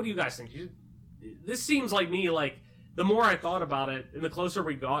 I mean, what do you guys think? This seems like me, like, the more I thought about it, and the closer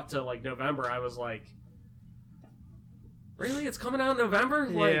we got to, like, November, I was like, really? It's coming out in November?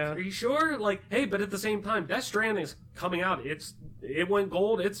 Like, Yeah. Are you sure? Like, hey, but at the same time, Death Stranding is coming out. It went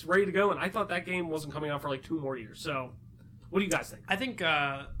gold. It's ready to go. And I thought that game wasn't coming out for like 2 more years. So, what do you guys think? I think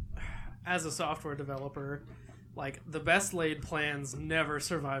as a software developer, like, the best laid plans never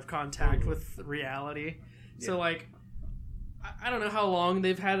survive contact with reality. So, like, I don't know how long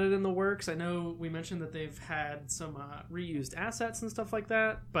they've had it in the works. I know we mentioned that they've had some reused assets and stuff like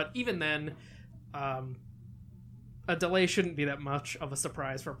that. But even then, a delay shouldn't be that much of a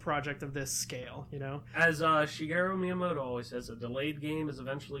surprise for a project of this scale, As Shigeru Miyamoto always says, a delayed game is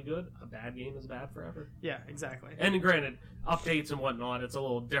eventually good. A bad game is bad forever. Yeah, exactly. And granted, updates and whatnot, it's a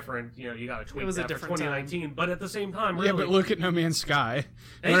little different. You got to tweak It was a that for different 2019. But at the same time, really, Yeah, but look at No Man's Sky.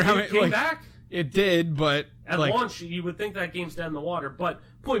 it came back. It did, but At launch, you would think that game's dead in the water. But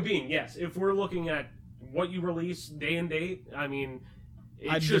point being, yes, if we're looking at what you release day and date, I mean,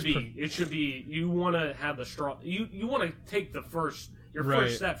 it should be. You want to have the strong. You want to take the first. Your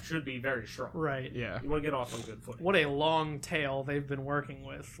first step should be very strong. Right. yeah. You want to get off on good footing. What a long tail they've been working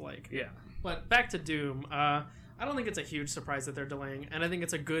with. Like, Yeah. But back to Doom. I don't think it's a huge surprise that they're delaying, and I think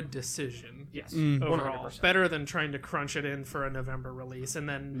it's a good decision. Yes. Overall, 100%. better than trying to crunch it in for a November release and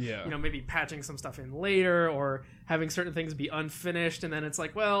then Yeah. maybe patching some stuff in later or having certain things be unfinished, and then it's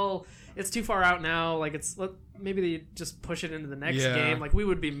like, well, it's too far out now. Like, maybe they just push it into the next Yeah. game. Like, we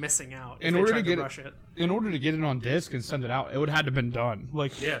would be missing out if In they order tried to get rush it. In order to get it on disc and send it out, it would have to been done.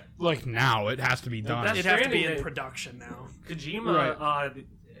 Like now, it has to be done. that's- It'd have to be in Stranding, production now. Kojima,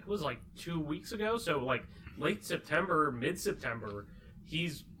 it was like 2 weeks ago, so like late September, mid-September,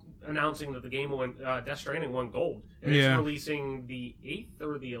 he's announcing that the game Death Stranding won gold. And it's releasing the 8th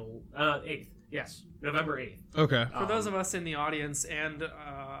or the 8th. Yes, November 8th. Okay. For those of us in the audience and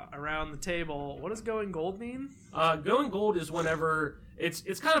around the table, what does going gold mean? Going gold is whenever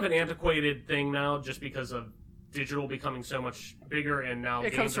it's kind of an antiquated thing now, just because of digital becoming so much bigger, and now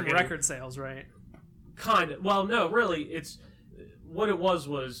It comes from record sales, right? Kind of. Well, no, really, it's what it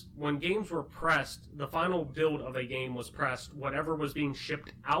was when games were pressed. The final build of a game was pressed. Whatever was being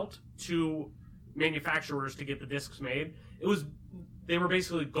shipped out to manufacturers to get the discs made, they were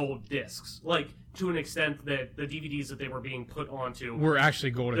basically gold discs, like to an extent that the DVDs that they were being put onto We're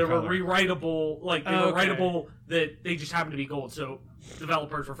actually golden they color. were rewritable, like they were writable, that they just happened to be gold. So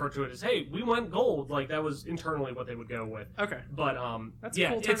developers refer to it as, hey, we went gold. Like that was internally what they would go with. Okay. But That's a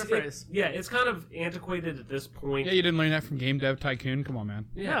cool turn of phrase. It's kind of antiquated at this point. Yeah, you didn't learn that from Game Dev Tycoon? Come on, man.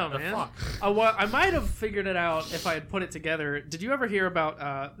 Yeah, No, the man. fuck. I might have figured it out if I had put it together. Did you ever hear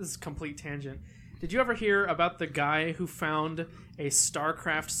about this is a complete tangent. Did you ever hear about the guy who found a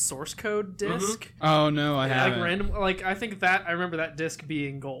StarCraft source code disc? Oh no, I haven't. Like random, like I think that I remember that disc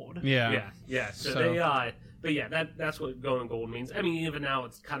being gold. Yeah. Yeah. So, So- they, but yeah, that's what going gold means. I mean, even now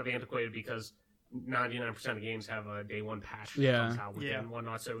it's kind of antiquated because 99% of games have a day one patch that Yeah. comes out with it Yeah. and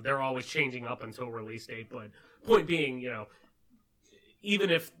whatnot. So they're always changing up until release date. But point being, even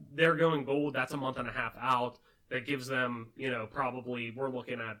if they're going gold, that's a month and a half out. That gives them, probably we're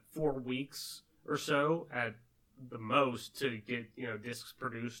looking at 4 weeks or so at the most to get, discs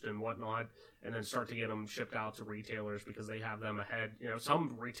produced and whatnot, and then start to get them shipped out to retailers because they have them ahead.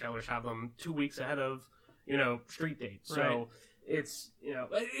 Some retailers have them 2 weeks ahead of, street date. So Right. it's,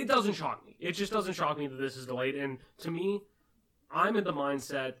 it doesn't shock me. It just doesn't shock me that this is delayed. And to me, I'm in the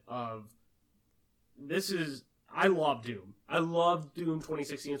mindset of I love Doom. I love Doom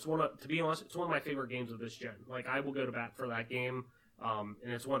 2016. To be honest, it's one of my favorite games of this gen. Like, I will go to bat for that game. And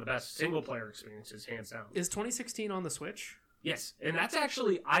it's one of the best single-player experiences, hands down. Is 2016 on the Switch? Yes, and that's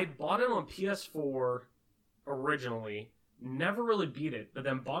actually, I bought it on PS4 originally, never really beat it, but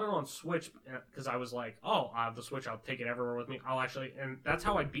then bought it on Switch because I was like, oh, I have the Switch, I'll take it everywhere with me. And that's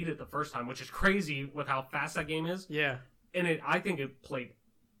how I beat it the first time, which is crazy with how fast that game is. Yeah. And I think it played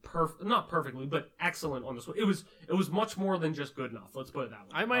not perfectly, but excellent on the Switch. It was much more than just good enough. Let's put it that way.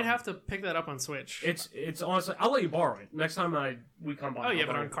 I might have to pick that up on Switch. It's honestly, I'll let you borrow it next time we come by. Oh, you have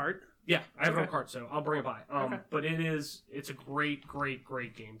it I'll on cart? Yeah, I have it on Okay. cart, so I'll bring it by. Okay. But it's a great, great,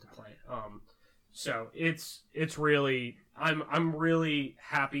 great game to play. So it's really I'm really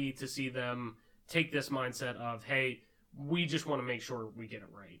happy to see them take this mindset of, hey, we just want to make sure we get it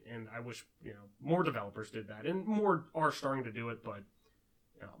right. And I wish, more developers did that, and more are starting to do it, but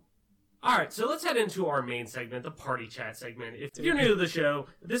All right, so let's head into our main segment, the Party Chat segment. If you're new to the show,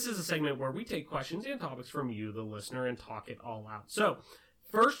 this is a segment where we take questions and topics from you, the listener, and talk it all out. So,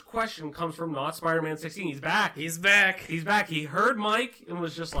 first question comes from Not Spider-Man 16. He's back. He's back. He heard Mike and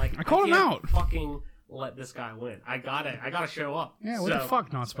was just like, I called him out. Fucking let this guy win. I gotta show up. Yeah, what the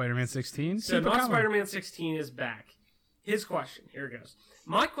fuck, Not Spider-Man 16? So Not Spider-Man 16 is back. His question, here it goes.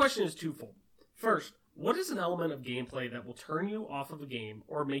 My question is twofold. First, what is an element of gameplay that will turn you off of a game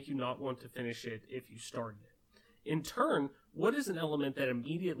or make you not want to finish it if you started it? In turn, what is an element that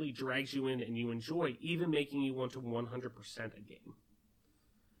immediately drags you in and you enjoy, even making you want to 100% a game?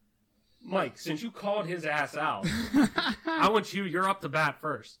 Mike, since you called his ass out, you're up to bat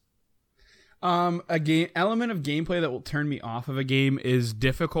first. A game element of gameplay that will turn me off of a game is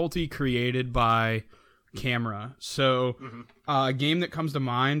difficulty created by camera. So, a game that comes to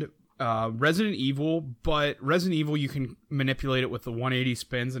mind, Resident Evil, but Resident Evil you can manipulate it with the 180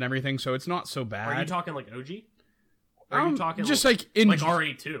 spins and everything, so it's not so bad. Are you talking like OG? Or are you talking just like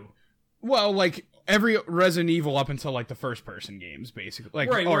RE2? Well, like every Resident Evil up until like the first person games, basically, like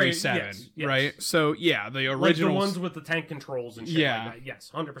RE7, yes. right? So yeah, the original, like the ones with the tank controls and shit like that.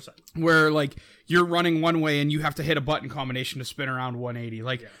 Yes, 100%. Where like you're running one way and you have to hit a button combination to spin around 180.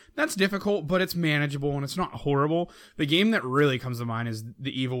 Like that's difficult, but it's manageable and it's not horrible. The game that really comes to mind is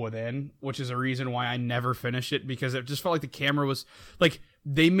The Evil Within, which is a reason why I never finished it, because it just felt like the camera was like,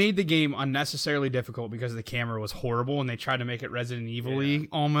 they made the game unnecessarily difficult because the camera was horrible, and they tried to make it Resident Evil-y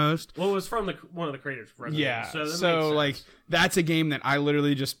almost. Well, it was from one of the creators of Resident Evil. So like that's a game that I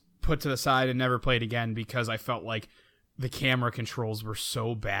literally just put to the side and never played again because I felt like the camera controls were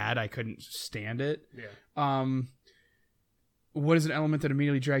so bad I couldn't stand it. Yeah. What is an element that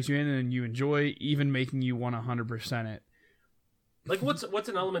immediately drags you in and you enjoy, even making you want to 100% it? Like what's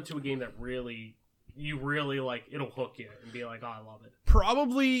an element to a game that you really like, it'll hook you and be like, oh, I love it?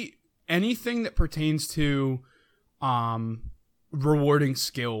 Probably anything that pertains to rewarding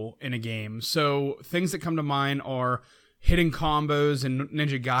skill in a game. So things that come to mind are hitting combos and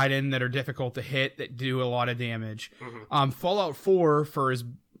Ninja Gaiden that are difficult to hit that do a lot of damage. Fallout 4 is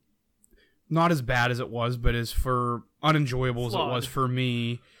not as bad as it was, but is for unenjoyable as it was for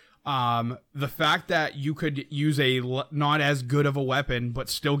me. The fact that you could use a not as good of a weapon but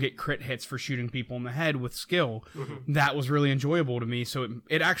still get crit hits for shooting people in the head with skill, that was really enjoyable to me. So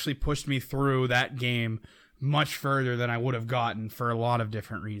it actually pushed me through that game much further than I would have gotten for a lot of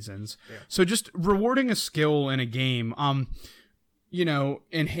different reasons. So just rewarding a skill in a game,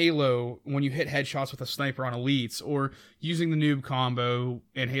 in Halo, when you hit headshots with a sniper on elites, or using the noob combo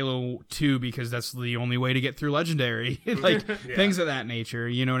in Halo 2 because that's the only way to get through legendary, like things of that nature,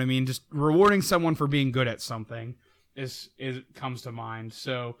 you know what I mean? Just rewarding someone for being good at something comes to mind.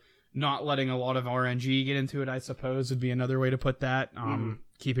 So not letting a lot of RNG get into it, I suppose, would be another way to put that.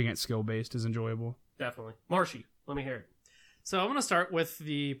 Keeping it skill-based is enjoyable. Definitely. Marshy, let me hear it. So I'm going to start with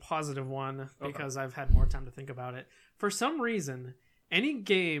the positive one because I've had more time to think about it. For some reason, any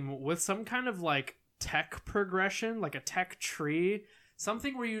game with some kind of like tech progression, like a tech tree,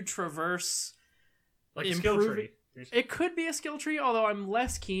 something where you traverse, like a skill tree. It could be a skill tree, although I'm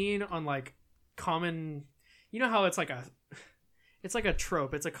less keen on like common. You know how it's like a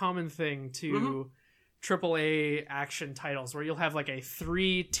trope. It's a common thing to AAA action titles where you'll have like a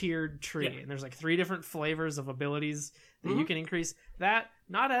 3-tiered tree, and there's like 3 different flavors of abilities that you can increase. That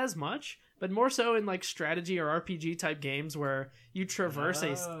not as much, but more so in like strategy or RPG type games where you traverse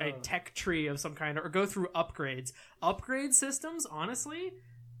a tech tree of some kind or go through upgrades. Upgrade systems, honestly,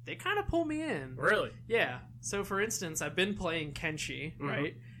 they kind of pull me in. Really? Yeah. So for instance, I've been playing Kenshi,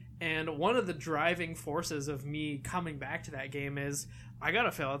 right? And one of the driving forces of me coming back to that game is I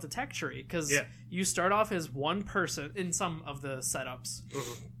gotta fill out the tech tree, because you start off as one person in some of the setups.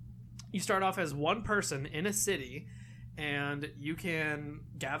 You start off as one person in a city, and you can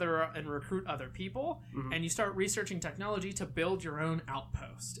gather and recruit other people, and you start researching technology to build your own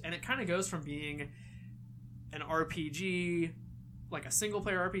outpost. And it kind of goes from being an RPG, like a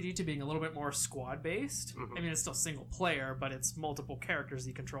single-player RPG, to being a little bit more squad-based. I mean, it's still single-player, but it's multiple characters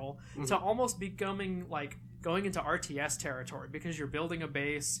you control. To almost becoming, like, going into RTS territory, because you're building a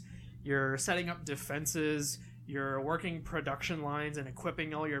base, you're setting up defenses, you're working production lines and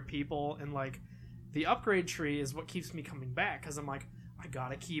equipping all your people, and, like, the upgrade tree is what keeps me coming back, because I'm like, I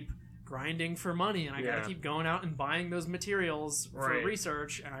gotta keep grinding for money, and I gotta keep going out and buying those materials for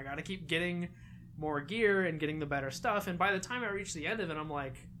research, and I gotta keep getting more gear and getting the better stuff. And by the time I reach the end of it, I'm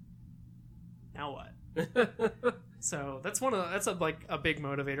like, now what? So that's a big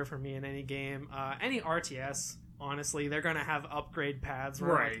motivator for me in any game. Any RTS, honestly, they're gonna have upgrade paths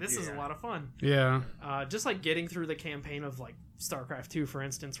where Right, like, this is a lot of fun. Yeah. Just like getting through the campaign of like StarCraft 2, for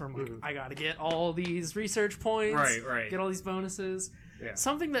instance, where I'm like, I gotta get all these research points, Right. get all these bonuses. Yeah.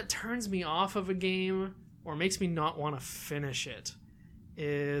 Something that turns me off of a game or makes me not want to finish it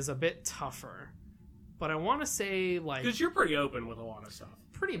is a bit tougher. But I want to say, like... Because you're pretty open with a lot of stuff.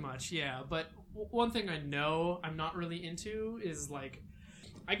 Pretty much, yeah. But one thing I know I'm not really into is, like...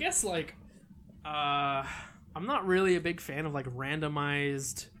 I guess, like... I'm not really a big fan of, like,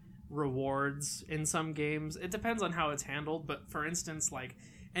 randomized rewards in some games. It depends on how it's handled, but for instance, like...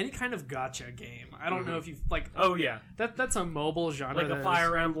 Any kind of gacha game. I don't know if you've, like... Oh, yeah. That's a mobile genre. Like a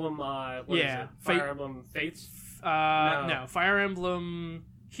Fire Emblem, what is it? Fire Emblem Fates? No. Fire Emblem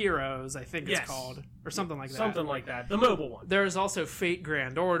Heroes, I think it's called. Or something like that. Something like that. The mobile one. There's also Fate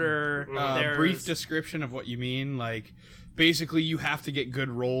Grand Order. Brief description of what you mean. Like, basically, you have to get good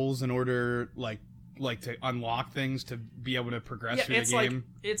rolls in order, like to unlock things to be able to progress through the game.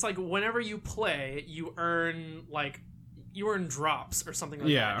 It's like whenever you play, you earn, like... You earn drops or something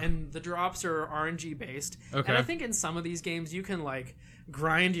like that. And the drops are RNG based. Okay. And I think in some of these games you can like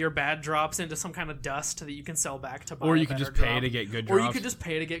grind your bad drops into some kind of dust that you can sell back to buy or a you can better just pay drop. to get good drops. Or you could just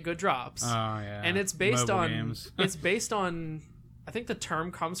pay to get good drops. Oh yeah. And it's based Mobile on games. it's based on I think the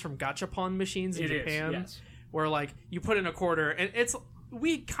term comes from gachapon machines in Japan. Yes. Where like you put in a quarter and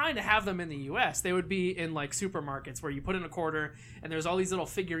we kind of have them in the US. They would be in like supermarkets where you put in a quarter and there's all these little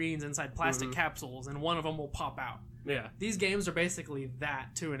figurines inside plastic capsules and one of them will pop out. Yeah. These games are basically that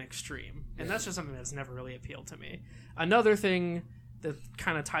to an extreme. And that's just something that's never really appealed to me. Another thing that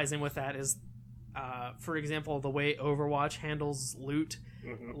kind of ties in with that is, for example, the way Overwatch handles loot.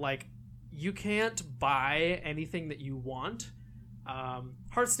 Like, you can't buy anything that you want.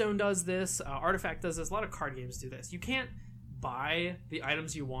 Hearthstone does this. Artifact does this. A lot of card games do this. You can't buy the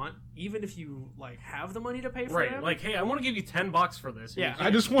items you want, even if you like have the money to pay for them. Right, like, hey, I want to give you $10 for this. Yeah. I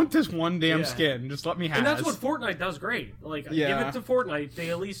just want this one damn skin. Just let me have it. And that's what Fortnite does great. Like, give it to Fortnite.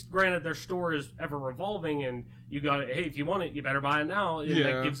 They at least, granted, their store is ever revolving, and you got it. Hey, if you want it, you better buy it now. And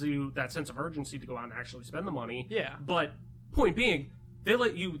that gives you that sense of urgency to go out and actually spend the money. Yeah. But point being,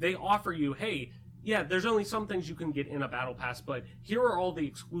 they offer you, hey, yeah, there's only some things you can get in a battle pass, but here are all the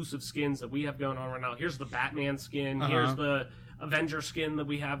exclusive skins that we have going on right now. Here's the Batman skin. Here's the Avenger skin that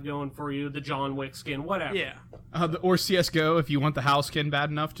we have going for you. The John Wick skin. Whatever. Yeah. Or CS:GO. If you want the HAL skin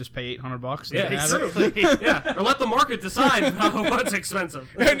bad enough, just pay $800. Yeah, exactly. Yeah, or let the market decide what's expensive.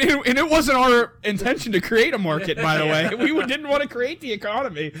 And it wasn't our intention to create a market, by the way. We didn't want to create the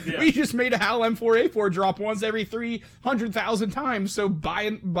economy. Yeah. We just made a HAL M4A4 drop once every 300,000 times. So by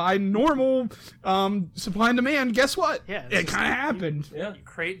normal supply and demand, guess what? Yeah, it kind of happened. Yeah. You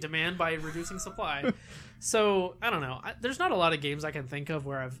create demand by reducing supply. So, I don't know. There's not a lot of games I can think of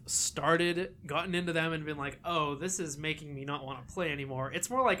where I've gotten into them and been like, oh, this is making me not want to play anymore. It's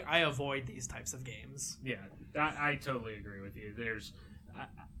more like I avoid these types of games. Yeah, I totally agree with you.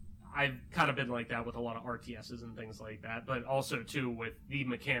 I've kind of been like that with a lot of RTSs and things like that, but also, too, with the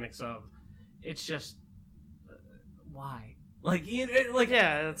mechanics of, it's just, why? Like,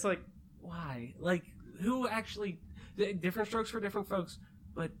 It's like, why? Like, who actually, different strokes for different folks,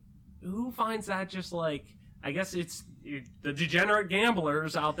 but who finds that just like, I guess it's the degenerate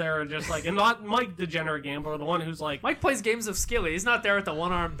gamblers out there are just like, and not Mike degenerate gambler, the one who's like, Mike plays games of Skilly. He's not there with the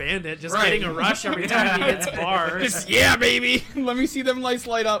one-armed bandit just getting a rush every time he hits bars. Just, yeah, baby. Let me see them lights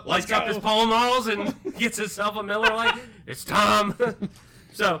light up. lights up his Pall Malls and gets himself a Miller Lite. It's Tom.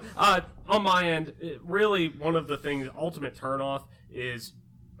 So, on my end, really one of the things, ultimate turnoff is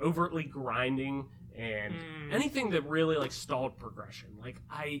overtly grinding and anything that really like stalled progression. Like,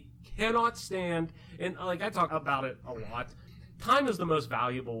 I cannot stand, and like I talk about it a lot, time is the most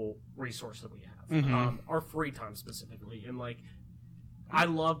valuable resource that we have. Our free time specifically. And like, I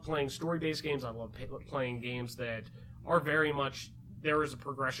love playing story-based games. I love playing games that are very much, there is a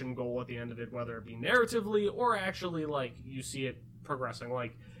progression goal at the end of it, whether it be narratively or actually like you see it progressing.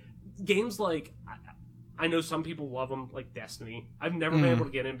 Like games like, I know some people love them, like Destiny. I've never been able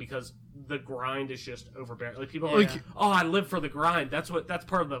to get in because the grind is just overbearing. Like people are like, oh, I live for the grind. That's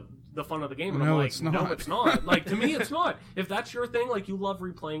part of the fun of the game. And No, I'm like, it's not. no, it's not. Like, to me, it's not. If that's your thing, like you love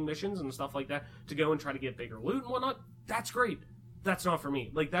replaying missions and stuff like that to go and try to get bigger loot and whatnot, that's great. That's not for me.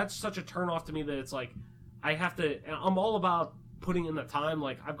 Like, that's such a turn off to me that it's like, I have to, I'm all about putting in the time.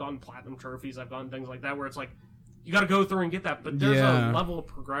 Like, I've gotten platinum trophies, I've gotten things like that where it's like, you got to go through and get that, but there's a level of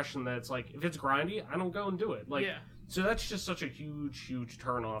progression that's like, if it's grindy, I don't go and do it. Like, so that's just such a huge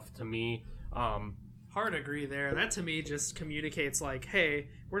turn off to me. Hard agree there. That to me just communicates like, hey,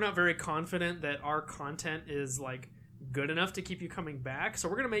 we're not very confident that our content is like good enough to keep you coming back, so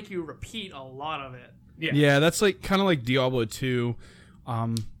we're gonna make you repeat a lot of it. Yeah, that's like kind of like Diablo 2.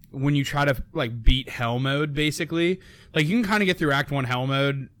 When you try to like beat hell mode, basically, like you can kind of get through Act 1 hell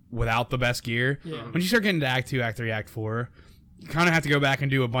mode without the best gear. Yeah. When you start getting to Act 2, Act 3, Act 4, you kind of have to go back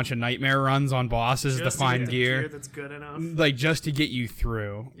and do a bunch of nightmare runs on bosses Just to find get gear that's good enough. like just to get you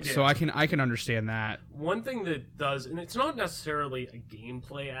through. Yeah. So I can understand that. One thing that does, and it's not necessarily a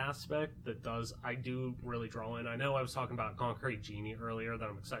gameplay aspect that does, I do really draw in. I know I was talking about Concrete Genie earlier, that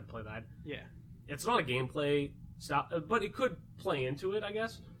I'm excited to play that. Yeah. It's not a gameplay style, but it could play into it, I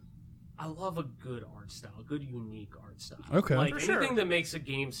guess. I love a good art style, a good unique art style. Okay. Like For anything sure. that makes a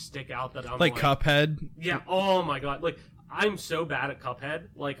game stick out that I'm Like Cuphead. Yeah, oh my god. Like, I'm so bad at Cuphead.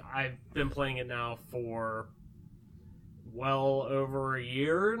 Like, I've been playing it now for well over a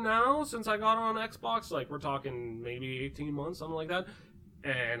year now since I got it on Xbox. Like, we're talking maybe 18 months, something like that.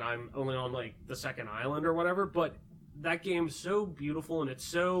 And I'm only on, like, the second island or whatever. But that game's so beautiful, and it's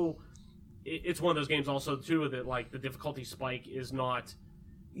so... It's one of those games also, too, that, like, the difficulty spike is not...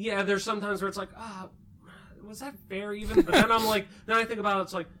 Yeah, there's sometimes where it's like, was that fair even? But then I'm like, then I think about it,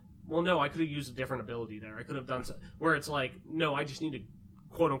 it's like, well, no, I could have used a different ability there. I could have done so, where it's like, no, I just need to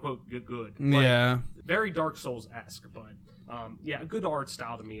quote unquote get good. Like, Yeah. very Dark Souls-esque, but yeah, a good art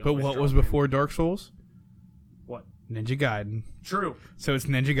style to me. But always what draws was me in. before Dark Souls? What? Ninja Gaiden. True, So it's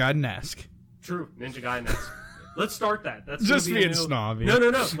Ninja Gaiden-esque. true. Ninja Gaiden. Let's start that. That's Just gonna be being snobby. No.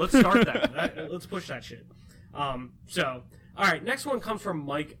 Let's start that. Let's push that shit. So, all right. Next one comes from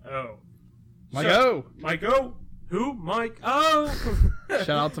Mike O. Mike O. Mike O. Who? Mike O. Shout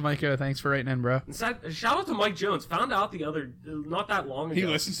out to Mike O. Thanks for writing in, bro. Shout out to Mike Jones. Found out not that long ago. He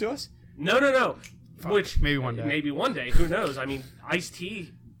listens to us? No. Fuck, Which maybe one day. Maybe one day. Who knows? I mean,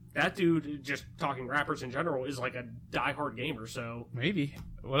 Ice-T, that dude, just talking rappers in general, is like a diehard gamer. So Maybe.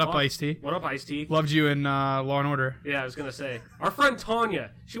 What up, Ice-T? what up, Ice-T? Loved you in Law and Order. Yeah, I was gonna say our friend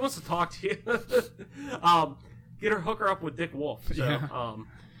Tanya. She wants to talk to you. Hook her up with Dick Wolf. So, Yeah.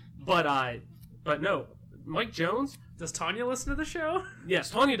 but no, Mike Jones. Does Tanya listen to the show? Yes,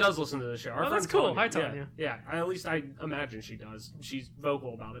 Tanya does listen to the show. Our Oh, that's friend cool. Hi, Tanya. Yeah, at least I imagine she does. She's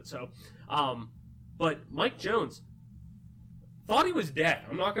vocal about it. So, but Mike Jones thought he was dead.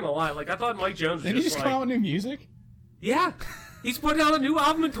 I'm not gonna lie. Like, I thought Mike Jones was Did he just like, come out with new music? yeah, he's putting out a new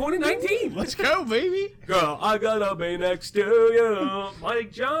album in 2019. Let's go, baby. Girl, I gotta be next to you,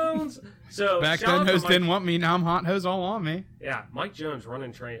 Mike Jones. So Back shout out then, to hoes Mike- didn't want me. Now I'm hot hoes all on me. Yeah, Mike Jones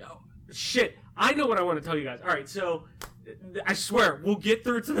running train. Oh, shit. I know what I want to tell you guys. All right, so I swear we'll get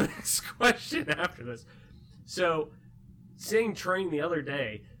through to the next question after this. So, saying train the other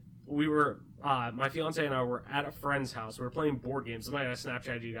day, we were my fiance and I were at a friend's house. We were playing board games. Somebody I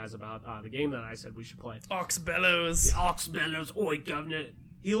Snapchatted you guys about the game that I said we should play. Ox Bellows. Ox Bellows, oi governor.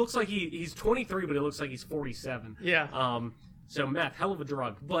 He looks like he's 23, but he looks like he's 47. Yeah. So meth, hell of a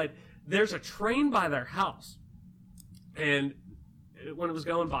drug. But there's a train by their house, and when it was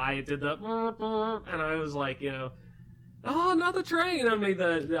going by, it did the, and I was like, oh, another train. I made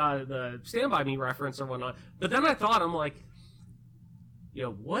the Stand By Me reference or whatnot. But then I thought, I'm like,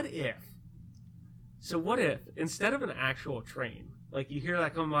 what if? So what if instead of an actual train, like you hear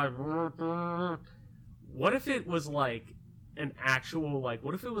that coming by, what if it was like an actual, like,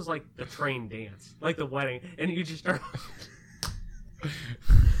 what if it was like the train dance, like the wedding, and you just start.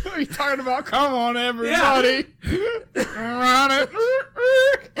 What are you talking about? Come on, everybody. Run it.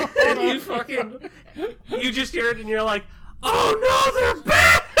 And you just hear it and you're like, oh no, they're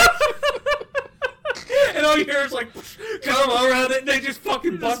back! And all you hear is like, come around it, they just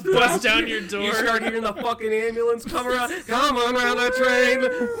fucking bust down your door. You start hearing the fucking ambulance come around, come on around the train.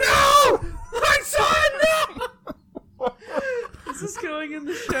 No! I saw it now! Is this going in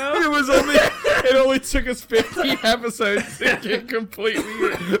the show? It only took us 15 episodes to get completely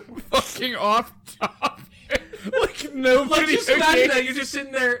fucking off topic. Like no Like, video just imagine game. that, you're just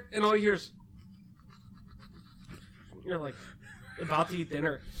sitting there and all you hear is, you're like, about to eat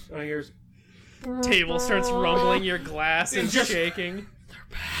dinner, and all you hear is, Table starts rumbling, your glass is just- shaking.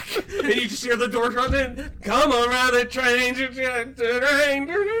 and you just hear the door run in. Come around the train, and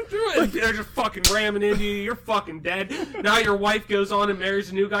they're just fucking ramming into you. You're fucking dead. Now your wife goes on and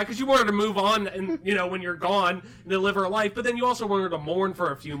marries a new guy because you want her to move on, and when you're gone, and live her life. But then you also want her to mourn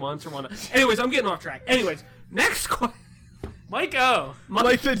for a few months or whatnot. Anyways, I'm getting off track. Anyways, next question. Mike O.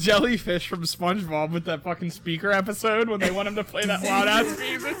 Like the jellyfish from SpongeBob with that fucking speaker episode when they want him to play that loud ass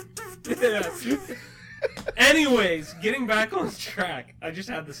music. Anyways, getting back on track. I just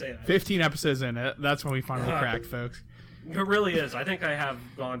had to say that. 15 episodes in it. That's when we finally cracked, folks. It really is. I think I have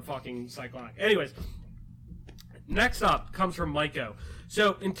gone fucking cyclonic. Anyways, Next up comes from Maiko.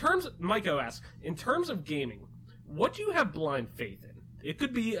 So, Maiko asks, in terms of gaming, what do you have blind faith in? It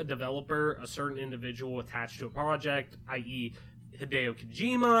could be a developer, a certain individual attached to a project, i.e. Hideo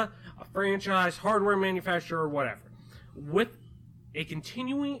Kojima, a franchise, hardware manufacturer, whatever. With a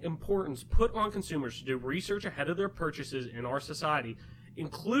continuing importance put on consumers to do research ahead of their purchases in our society,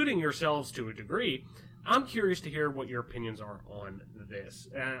 including yourselves to a degree, I'm curious to hear what your opinions are on this.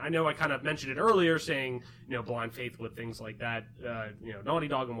 I know I kind of mentioned it earlier, saying, blind faith with things like that, Naughty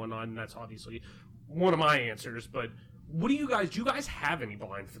Dog and whatnot, and that's obviously one of my answers, but what do you guys have any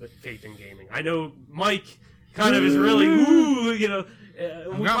blind faith in gaming? I know Mike kind of is really,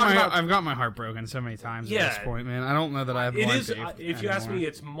 I've got my heart broken so many times at this point, man. I don't know that I have blind faith if you ask me,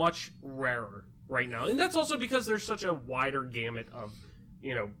 it's much rarer right now. And that's also because there's such a wider gamut of,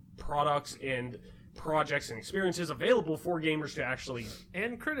 products and projects and experiences available for gamers to actually...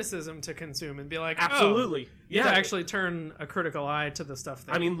 And criticism to consume and be like, absolutely. To actually turn a critical eye to the stuff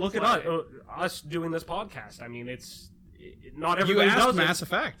that look at us doing this podcast. Not everybody does it. You asked Mass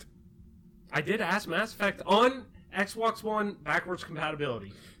Effect. I did ask Mass Effect on Xbox One backwards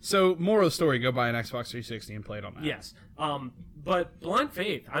compatibility. So, moral of the story, go buy an Xbox 360 and play it on that. Yes. But blind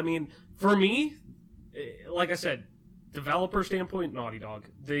faith, for me, like I said, developer standpoint, Naughty Dog,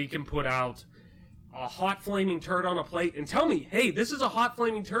 they can put out a hot flaming turd on a plate and tell me, hey, this is a hot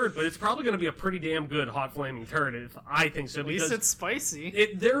flaming turd, but it's probably going to be a pretty damn good hot flaming turd if I think so. At least it's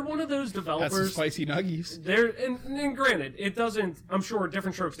spicy. They're one of those developers. That's some spicy nuggies. And granted, it doesn't, I'm sure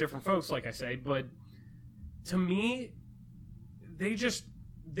different strokes, different folks, like I say, but to me, it's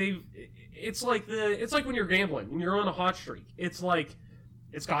like when you're gambling and you're on a hot streak. It's like,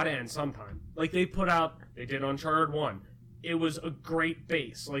 it's got to end sometime. Like they did Uncharted 1. It was a great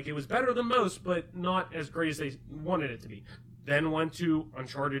base. Like, it was better than most, but not as great as they wanted it to be. Then went to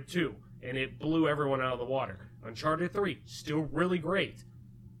Uncharted 2, and it blew everyone out of the water. Uncharted 3, still really great.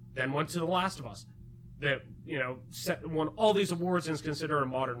 Then went to The Last of Us, that, won all these awards and is considered a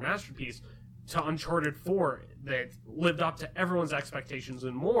modern masterpiece, to Uncharted 4, that lived up to everyone's expectations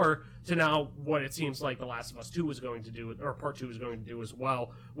and more, to now what it seems like The Last of Us 2 was going to do, or Part 2 was going to do as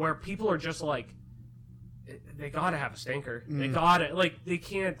well, where people are just like, they gotta have a stinker. They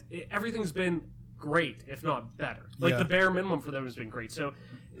can't. Everything's been great, if not better. The bare minimum for them has been great. So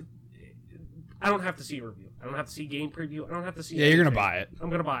I don't have to see a review. I don't have to see game preview. I don't have to see. Yeah, you're gonna buy it. I'm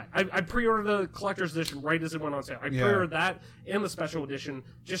gonna buy it. I pre-ordered the collector's edition right as it went on sale. I pre-ordered that and the special edition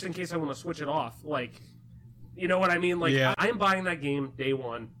just in case I want to switch it off. You know what I mean? I am buying that game day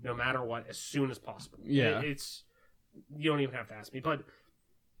one, no matter what, as soon as possible. Yeah, it's you don't even have to ask me, but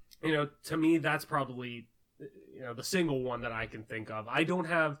to me, that's probably. The single one that I can think of. I don't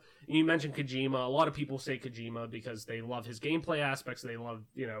have... You mentioned Kojima. A lot of people say Kojima because they love his gameplay aspects. They love,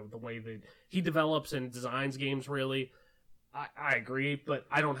 the way that he develops and designs games, really. I agree, but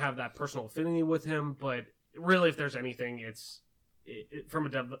I don't have that personal affinity with him. But really, if there's anything, it's from a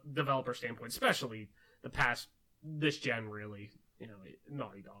developer standpoint, especially this gen, really,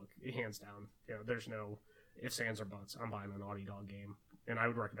 Naughty Dog, hands down. There's no ifs, ands, or buts. I'm buying a Naughty Dog game. And I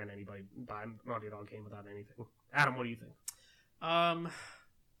would recommend anybody buy a Naughty Dog game without anything. Adam, what do you think? I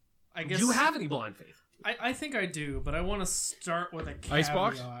guess... Do you have any blind faith? I think I do, but I want to start with a caveat.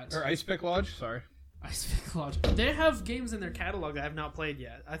 Icebox? Or Ice Pick Lodge? Sorry. Ice Pick Lodge. They have games in their catalog I have not played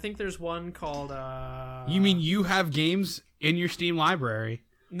yet. I think there's one called... You mean you have games in your Steam library?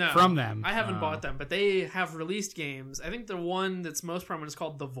 No, from them. I haven't bought them, but they have released games. I think the one that's most prominent is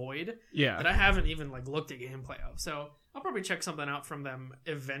called The Void. Yeah. That I haven't even looked at gameplay of. So I'll probably check something out from them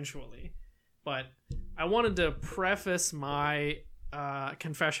eventually. But I wanted to preface my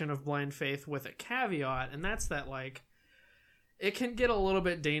confession of blind faith with a caveat, and that's that it can get a little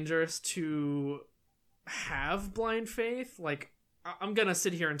bit dangerous to have blind faith. I'm going to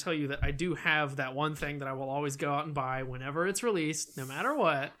sit here and tell you that I do have that one thing that I will always go out and buy whenever it's released, no matter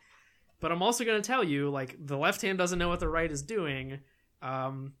what. But I'm also going to tell you, the left hand doesn't know what the right is doing.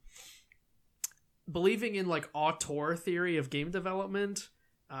 Believing in, auteur theory of game development,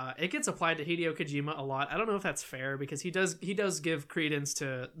 it gets applied to Hideo Kojima a lot. I don't know if that's fair, because he does give credence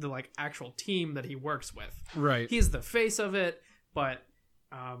to the, actual team that he works with. Right. He's the face of it, but...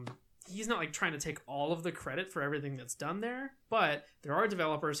 he's not trying to take all of the credit for everything that's done there, but there are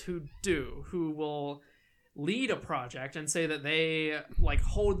developers who will lead a project and say that they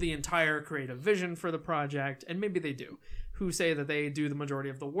hold the entire creative vision for the project, and maybe they do, who say that they do the majority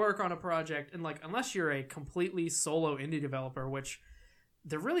of the work on a project, and unless you're a completely solo indie developer, which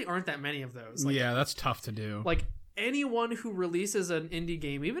there really aren't that many of those. Yeah, that's tough to do. anyone who releases an indie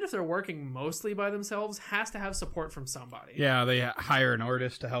game, even if they're working mostly by themselves, has to have support from somebody. Yeah, they hire an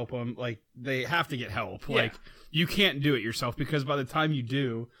artist to help them. Like, they have to get help. Yeah. Like, you can't do it yourself, because by the time you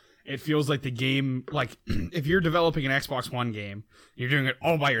do, it feels like the game, like, if you're developing an Xbox One game, you're doing it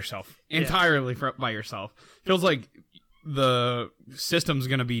all by yourself, entirely by yourself. Feels like the system's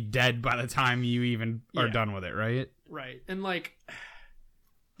going to be dead by the time you even are done with it, right? Right. And, like,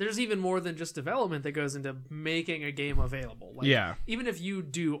 there's even more than just development that goes into making a game available. Like, even if you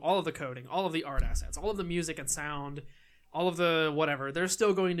do all of the coding, all of the art assets, all of the music and sound, all of the whatever, there's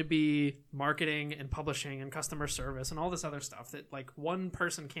still going to be marketing and publishing and customer service and all this other stuff that, like, one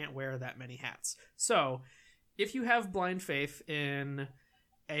person can't wear that many hats. So if you have blind faith in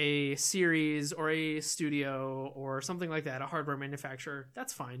a series or a studio or something like that, a hardware manufacturer,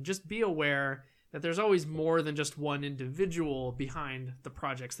 that's fine. Just be aware that there's always more than just one individual behind the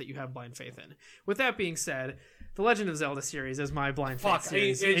projects that you have blind faith in. With that being said, the Legend of Zelda series is my blind faith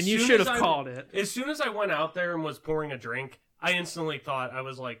series, and you should have called it. As soon as I went out there and was pouring a drink, I instantly thought, I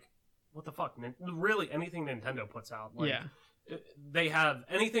was like, what the fuck? Really, anything Nintendo puts out. Like, they have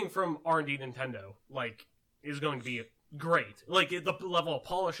anything from R&D Nintendo, like, is going to be great. Like, the level of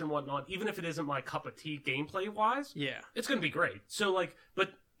polish and whatnot, even if it isn't my cup of tea gameplay-wise, it's going to be great. So, like,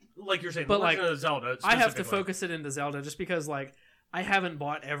 but like you're saying, but the Legend of Zelda, I have to focus it into Zelda just because, like, I haven't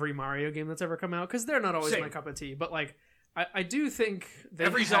bought every Mario game that's ever come out because they're not always my cup of tea. But, like, I do think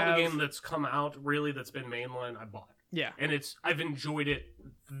every Zelda game that's come out, really, that's been mainline, I bought. Yeah. And I've enjoyed it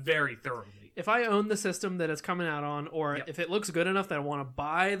very thoroughly. If I own the system that it's coming out on, or if it looks good enough that I want to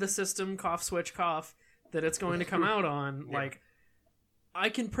buy the system, Switch, that it's going to come out on, like, I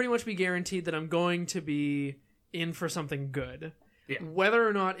can pretty much be guaranteed that I'm going to be in for something good. Yeah. Whether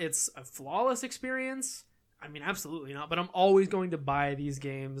or not it's a flawless experience, I mean, absolutely not. But I'm always going to buy these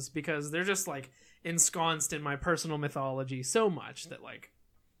games because they're just, like, ensconced in my personal mythology so much that, like,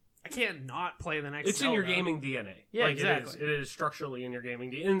 I can't not play the next Zelda. In your gaming DNA. Yeah, like, exactly. It is structurally in your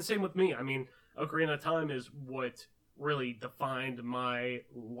gaming DNA. And same with me. I mean, Ocarina of Time is what really defined my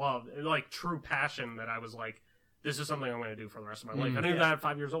love, like, true passion that I was like, this is something I'm going to do for the rest of my life. I knew that at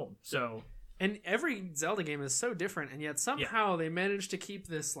 5 years old, so... And every Zelda game is so different, and yet somehow they managed to keep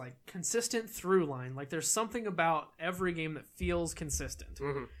this, like, consistent through line. Like, there's something about every game that feels consistent.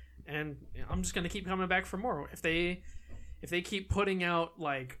 Mm-hmm. And I'm just going to keep coming back for more. If they keep putting out,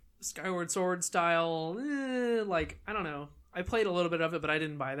 like, Skyward Sword style, like, I don't know. I played a little bit of it, but I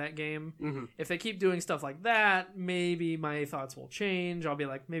didn't buy that game. Mm-hmm. If they keep doing stuff like that, maybe my thoughts will change. I'll be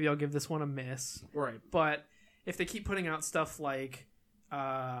like, maybe I'll give this one a miss. Right. But if they keep putting out stuff like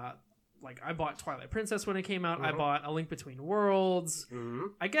I bought Twilight Princess when it came out. I bought A Link Between Worlds.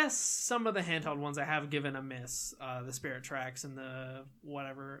 I guess some of the handheld ones I have given a miss. The Spirit Tracks and the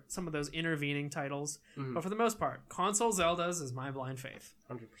whatever. Some of those intervening titles. But for the most part, console Zeldas is my blind faith.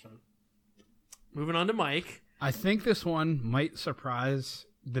 100%. Moving on to Mike. I think this one might surprise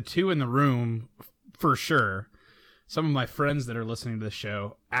the two in the room for sure. Some of my friends that are listening to this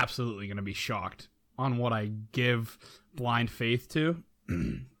show absolutely going to be shocked on what I give blind faith to.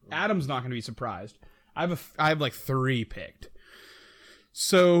 Adam's not going to be surprised. I have like 3 picked.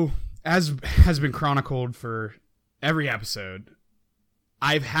 So, as has been chronicled for every episode,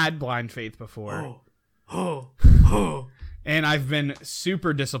 I've had blind faith before. And I've been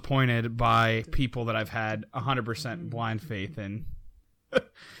super disappointed by people that I've had 100% blind faith in.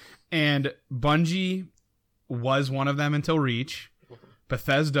 And Bungie was one of them until Reach.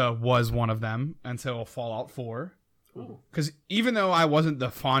 Bethesda was one of them until Fallout 4. Because even though I wasn't the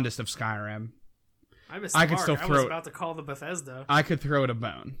fondest of Skyrim, I could still throw. I was about to call the Bethesda. I could throw it a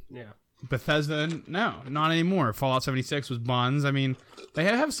bone. Yeah. Bethesda, no, not anymore. Fallout 76 was buns. I mean, they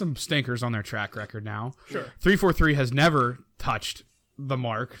have some stinkers on their track record now. Sure. 343 has never touched the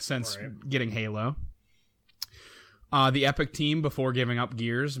mark since getting Halo. The Epic team, before giving up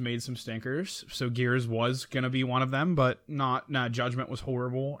Gears, made some stinkers. So Gears was going to be one of them, but not. Judgment was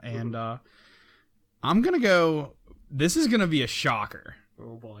horrible. And I'm going to go... This is going to be a shocker.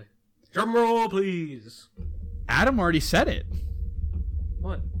 Oh, boy. Drum roll, please. Adam already said it.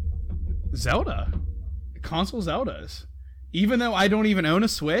 What? Zelda. Console Zeldas. Even though I don't even own a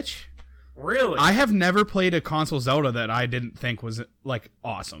Switch. Really? I have never played a console Zelda that I didn't think was, like,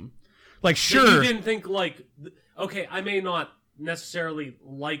 awesome. Like, sure. You didn't think, like... Okay, I may not necessarily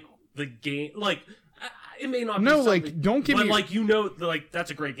like the game. Like... It may not be something, like, don't give me... But, like, you know, like,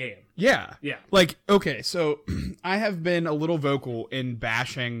 that's a great game. Yeah. Yeah. Like, okay, so I have been a little vocal in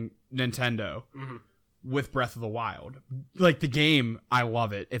bashing Nintendo with Breath of the Wild. Like, the game, I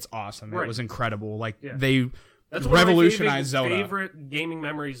love it. It's awesome. Right. It was incredible. Like, they That's revolutionized one of my Zelda. favorite gaming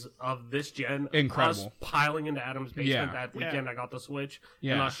memories of this gen. Incredible. Us piling into Adam's basement Yeah. that weekend I got the Switch,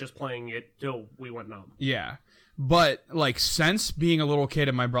 Yeah. and us just playing it till we went numb. Yeah. But, like, since being a little kid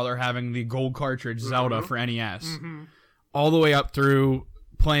and my brother having the gold cartridge Zelda for NES, all the way up through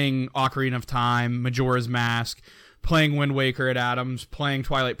playing Ocarina of Time, Majora's Mask, playing Wind Waker at Adams, playing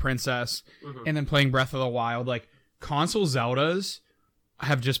Twilight Princess, and then playing Breath of the Wild, like, console Zeldas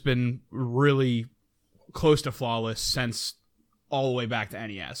have just been really close to flawless since all the way back to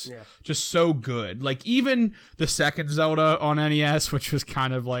NES. Yeah. Just so good. Like, even the second Zelda on NES, which was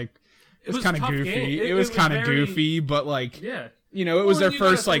kind of like, it was kind of a tough goofy. game. It was kind of very- goofy, but like, Yeah. you know, it was Well, their you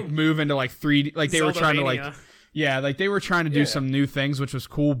gotta first like think- move into like 3D. Like they were trying to like, Zelda-mania. yeah, like they were trying to do Yeah. some new things, which was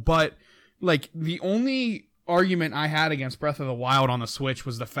cool. But like the only argument I had against Breath of the Wild on the Switch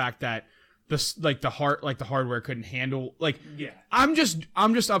was the fact that the hardware couldn't handle like. Yeah. I'm just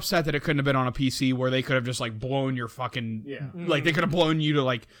upset that it couldn't have been on a PC where they could have just like blown your fucking like they could have blown you to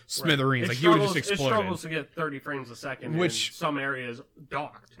like smithereens. Like you would have just It exploded. struggles to get 30 frames a second, Which- in some areas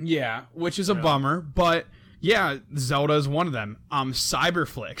docked. Yeah, which is a bummer, but yeah, Zelda is one of them.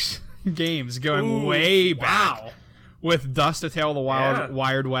 Cyberflix games going way back Wow. with Dust: A Tale of the Yeah.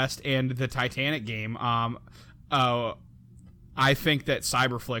 Wired West and the Titanic game. I think that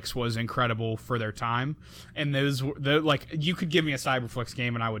Cyberflix was incredible for their time, and like you could give me a Cyberflix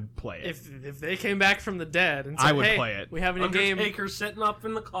game and I would play it. If they came back from the dead and said, I would hey, play it. we have a new game. Undertaker sitting up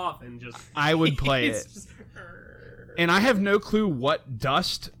in the coffin, just I would play It's it. just- And I have no clue what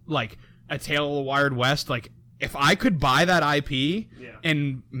Dust, like A Tale of the Wired West, like if I could buy that IP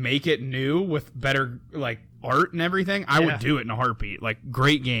and make it new with better like art and everything, I would do it in a heartbeat. Like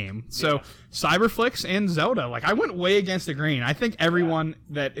great game. So Cyberflix and Zelda, like I went way against the grain. I think everyone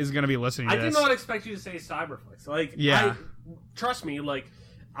that is going to be listening to I did this, not expect you to say Cyberflix. Like, Yeah. trust me, like,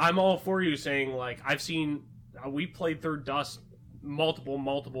 I'm all for you saying, like, I've seen, we played through Dust multiple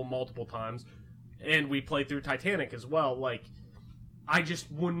times, and we played through Titanic as well. Like, I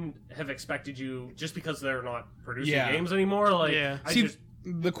just wouldn't have expected you, just because they're not producing Yeah. games anymore. Like, Yeah. I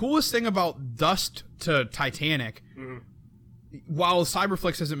the coolest thing about Dust to Titanic, while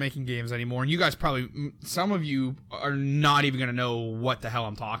Cyberflix isn't making games anymore, and you guys probably, some of you are not even going to know what the hell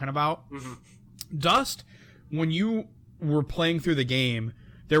I'm talking about. Dust, when you were playing through the game,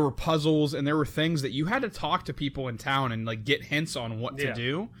 there were puzzles and there were things that you had to talk to people in town and like get hints on what to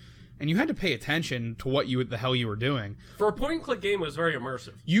do. And you had to pay attention to what the hell you were doing. for a point and click game, it was very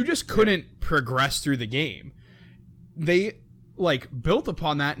immersive. You just couldn't progress through the game. They like built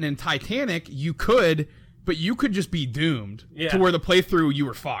upon that, and in Titanic you could, but you could just be doomed to where the playthrough you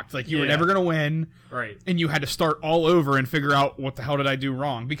were fucked. Like you were never gonna win, Right. and you had to start all over and figure out what the hell did I do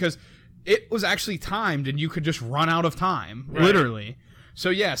wrong, because it was actually timed and you could just run out of time, literally. So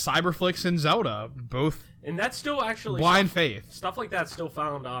yeah, Cyberflix and Zelda both And that's still actually blind faith. stuff like that still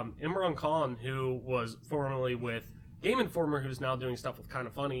found. Imran Khan, who was formerly with Game Informer, who's now doing stuff with Kinda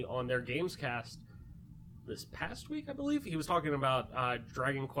Funny on their Gamescast this past week, I believe. He was talking about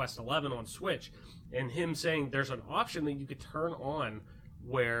Dragon Quest XI on Switch, and him saying there's an option that you could turn on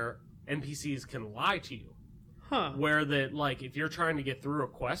where NPCs can lie to you. Huh. Where that, like, if you're trying to get through a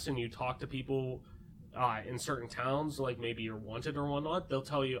quest and you talk to people in certain towns, like maybe you're wanted or whatnot, they'll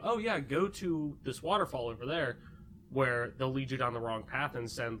tell you, oh yeah, go to this waterfall over there, where they'll lead you down the wrong path and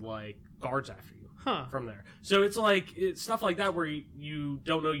send like guards after you from there. So it's like stuff like that where you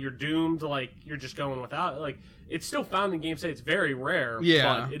don't know you're doomed, like you're just going without. Like it's still found in games today. It's very rare,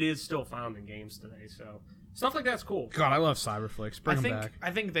 but it is still found in games today. So stuff like that's cool. God, I love Cyberflix. Bring them back.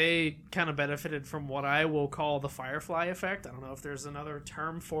 I think they kind of benefited from what I will call the Firefly effect. I don't know if there's another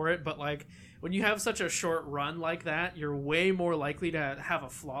term for it, but like when you have such a short run like that, you're way more likely to have a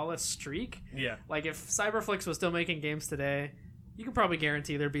flawless streak. Yeah. Like if Cyberflix was still making games today, you can probably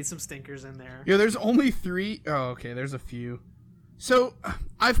guarantee there'd be some stinkers in there. Yeah, there's only 3. Oh, okay, there's a few. So,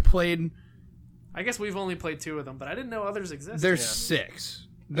 I've played... I guess we've only played 2 of them, but I didn't know others existed. There's 6.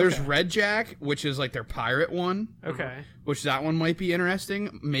 There's Red Jack, which is like their pirate one. Okay. Which that one might be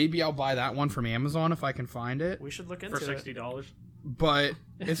interesting. Maybe I'll buy that one from Amazon if I can find it. We should look into For it. $60. But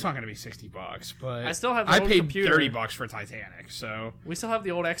it's not going to be $60. But I still have the I old paid computer. $30 for Titanic. So We still have the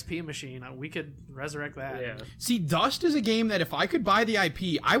old XP machine. We could resurrect that. Yeah. see, Dust is a game that if I could buy the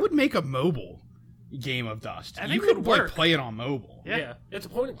IP, I would make a mobile game of Dust. I You think it could would like work. play it on mobile. Yeah. It's a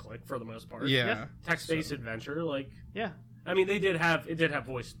point and click for the most part. Yeah. Text-based adventure, like Yeah. I mean, it did have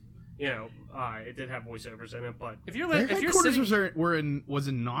voice, it did have voiceovers in it, but If you're Their if you're headquarters sitting, was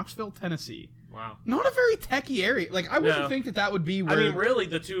in Knoxville, Tennessee. wow. Not a very techie area. Like I wouldn't No. think that would be where. I mean, really,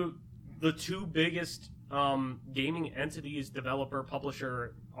 the two biggest gaming entities, developer,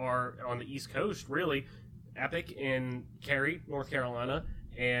 publisher, are on the East Coast. Really, Epic in Cary, North Carolina,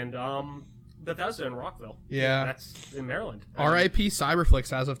 and Bethesda in Rockville. Yeah. That's in Maryland. R.I.P.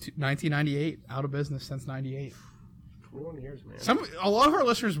 Cyberflix as of 1998. Out of business since 98. 21 years, man. A lot of our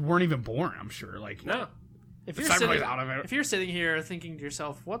listeners weren't even born, I'm sure. Like, No. If Cyberflix you're sitting here thinking to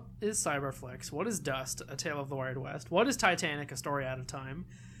yourself, what is Cyberflix? What is Dust, A Tale of the Wild West? What is Titanic, A Story Out of Time?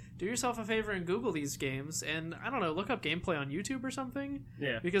 Do yourself a favor and Google these games, and, I don't know, look up gameplay on YouTube or something.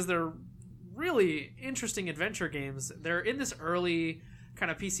 Yeah. Because they're really interesting adventure games. They're in this early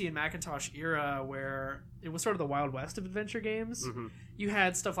kind of PC and Macintosh era where it was sort of the Wild West of adventure games. Mm-hmm. You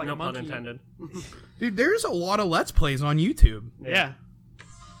had stuff like No Monkey. pun intended. dude, there's a lot of Let's Plays on YouTube. Yeah.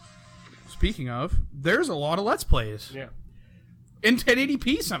 Speaking of, there's a lot of Let's Plays. Yeah. In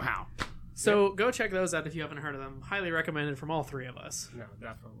 1080p somehow. So go check those out if you haven't heard of them. Highly recommended from all three of us. No,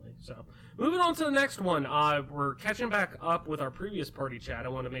 definitely. So, moving on to the next one. We're catching back up with our previous party chat. I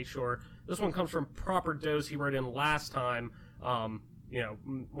want to make sure this one comes from Proper Dose. He wrote in last time.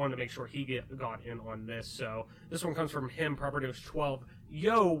 Wanted to make sure he got in on this. So, this one comes from him, Proper Dose 12.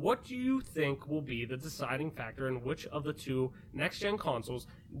 Yo, what do you think will be the deciding factor in which of the two next-gen consoles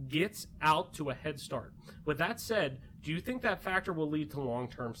gets out to a head start? With that said, do you think that factor will lead to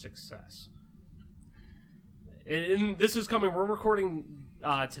long-term success? And this is coming, we're recording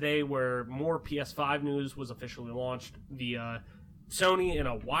today where more PS5 news was officially launched via Sony in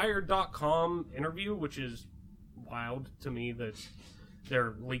a Wired.com interview, which is wild to me that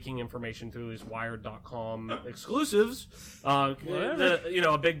they're leaking information through these Wired.com exclusives. A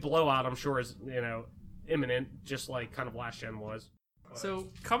big blowout, I'm sure, is imminent, just like kind of last gen was. So,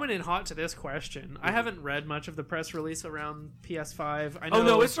 coming in hot to this question, I haven't read much of the press release around PS5. I know... Oh,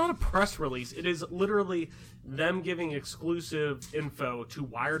 no, it's not a press release. It is literally them giving exclusive info to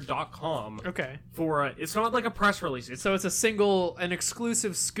Wired.com. Okay. It's not like a press release. It's an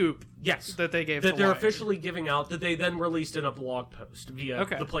exclusive scoop. Yes. That they gave that to they're Wired. officially giving out, that they then released in a blog post via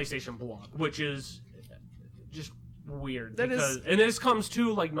Okay. the PlayStation blog, which is just weird. And this comes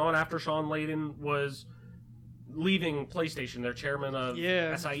to, like, not after Sean Layden was leaving PlayStation, their chairman of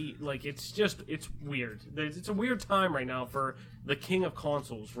SIE. Like, it's weird. It's a weird time right now for the king of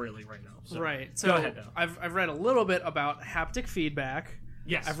consoles, really, right now. So, right. So go ahead now. I've read a little bit about haptic feedback.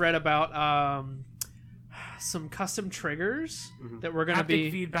 Yes. I've read about some custom triggers that we're going to be...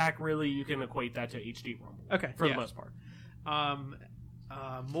 Haptic feedback, really, you can equate that to HD Rumble. Okay. For the most part.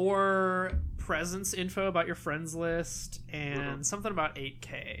 More presence info about your friends list, and something about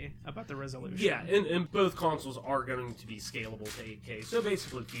 8K, about the resolution. Yeah, and both consoles are going to be scalable to 8K, so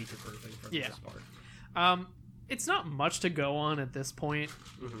basically future-proofing for the most part. It's not much to go on at this point,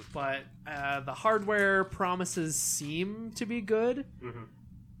 but the hardware promises seem to be good.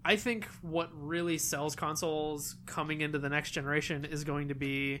 I think what really sells consoles coming into the next generation is going to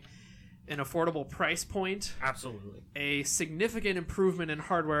be an affordable price point. Absolutely. A significant improvement in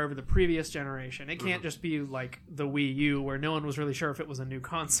hardware over the previous generation. It can't just be like the Wii U, where no one was really sure if it was a new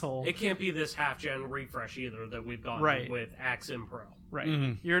console. It can't be this half-gen refresh either that we've gotten with X and Pro.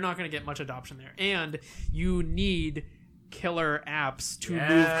 Right. You're not going to get much adoption there. And you need killer apps to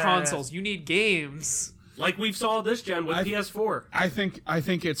move consoles. You need games. Like we saw this gen with PS4. I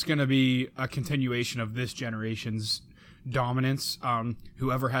think it's going to be a continuation of this generation's dominance.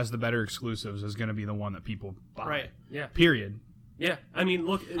 Whoever has the better exclusives is going to be the one that people buy. Right. Yeah. Period. Yeah. I mean,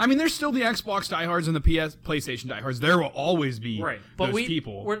 look. There's still the Xbox diehards and the PlayStation diehards. There will always be but those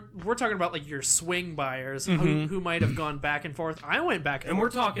people. We're talking about like your swing buyers who might have gone back and forth. I went back and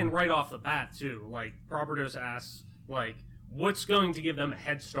forth. We're talking right off the bat too. Like Proper Dose asks, like, what's going to give them a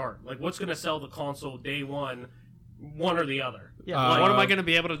head start? Like, what's going to sell the console day one or the other? Yeah, what am I going to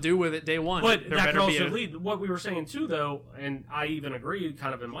be able to do with it day one? But that could also lead what we were saying too, though, and I even agree,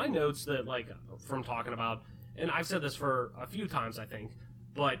 kind of in my notes, that like from talking about, and I've said this for a few times, I think,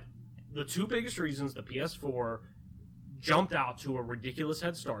 but the two biggest reasons the PS4 jumped out to a ridiculous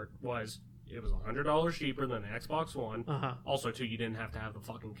head start was it was $100 cheaper than the Xbox One. Also, too, you didn't have to have the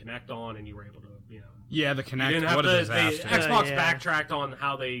fucking Kinect on, and you were able to, Yeah, the Kinect. You didn't have what a disaster. Xbox backtracked on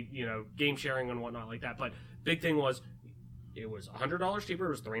how they, game sharing and whatnot like that. But big thing was, it was $100 cheaper. It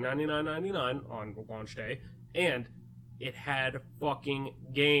was $399.99 on launch day, and it had fucking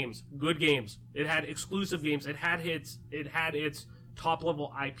games, good games. It had exclusive games. It had hits. It had its top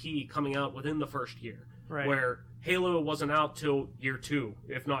level IP coming out within the first year. Right. Where Halo wasn't out till year 2,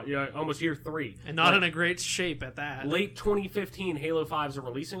 if not almost year 3, and not in a great shape at that. Late 2015, Halo 5s are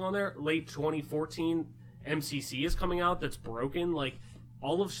releasing on there. Late 2014, MCC is coming out. That's broken. Like,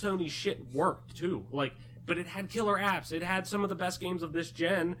 all of Sony's shit worked too. Like. But it had killer apps. It had some of the best games of this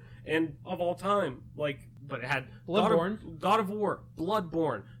gen and of all time. But it had Bloodborne, God of War,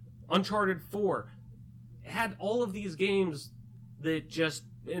 Bloodborne, Uncharted 4, had all of these games that just,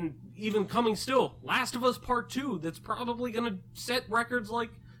 and even coming still, Last of Us Part 2, that's probably going to set records like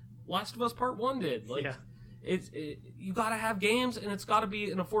Last of Us Part 1 did. Like, you got to have games, and it's got to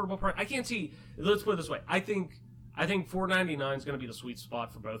be an affordable price. I can't see, let's put it this way, I think $4.99 is going to be the sweet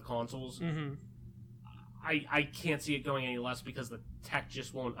spot for both consoles. Mm-hmm. I can't see it going any less because the tech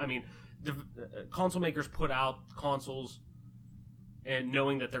just won't. I mean, console makers put out consoles and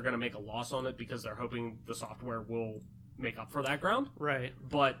knowing that they're going to make a loss on it because they're hoping the software will make up for that ground. Right.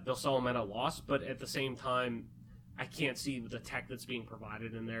 But they'll sell them at a loss. But at the same time, I can't see the tech that's being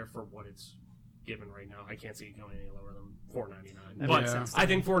provided in there for what it's given right now. I can't see it going any lower than $4.99. But I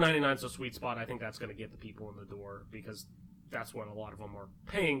think $4.99 is a sweet spot. I think that's going to get the people in the door because that's what a lot of them are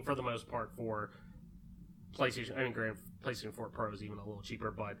paying for the most part for PlayStation. I mean, granted, PlayStation 4 Pro is even a little cheaper,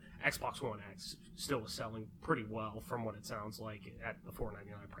 but Xbox One X still is selling pretty well from what it sounds like at the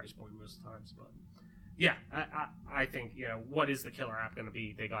 $4.99 price point most of the times. But yeah, I think, what is the killer app going to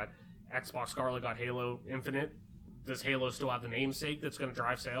be? They got Xbox Scarlet, got Halo Infinite. Does Halo still have the namesake that's going to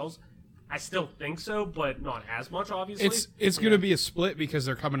drive sales? I still think so, but not as much, obviously. It's going to be a split because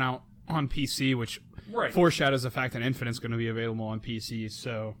they're coming out on PC, which foreshadows the fact that Infinite's going to be available on PC,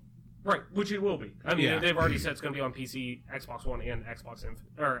 so... Right, which it will be. I mean, they've already said it's going to be on PC, Xbox One, and Xbox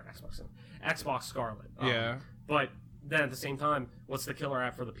Scarlet. But then at the same time, what's the killer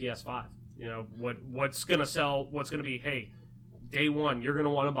app for the PS5? What's going to sell? What's going to be? Hey, day one, you're going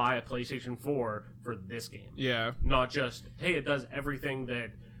to want to buy a PlayStation 4 for this game. Yeah. Not just hey, it does everything that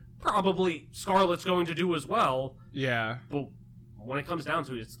probably Scarlet's going to do as well. Yeah. But when it comes down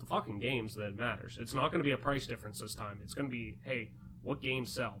to it, it's the fucking games that matters. It's not going to be a price difference this time. It's going to be hey, what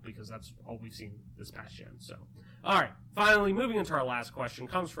games sell, because that's all we've seen this past gen. So, all right, finally, moving into our last question,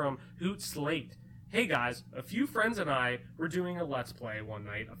 comes from Hoot Slate. Hey guys, a few friends and I were doing a Let's Play one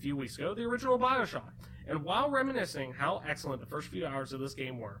night a few weeks ago, the original Bioshock, and while reminiscing how excellent the first few hours of this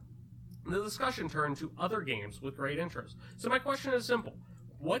game were, the discussion turned to other games with great intros. So my question is simple.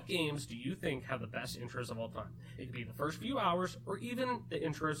 What games do you think have the best intros of all time? It could be the first few hours, or even the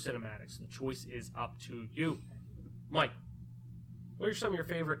intro cinematics. The choice is up to you. Mike, what are some of your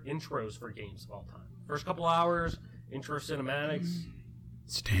favorite intros for games of all time? First couple hours, intro cinematics.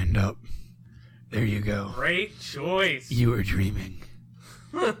 Stand up. There you go. Great choice. You were dreaming.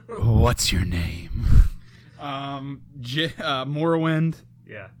 What's your name? Morrowind.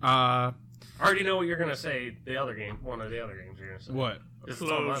 Yeah. I already know what you're gonna say. The other game, one of the other games you're gonna say. What?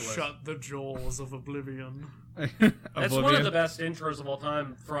 Close shut the jaws of oblivion. That's one of the best intros of all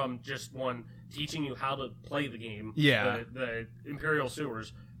time. From just one teaching you how to play the game. Yeah. The Imperial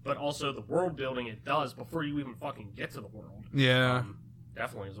Sewers, but also the world building it does before you even fucking get to the world. Yeah.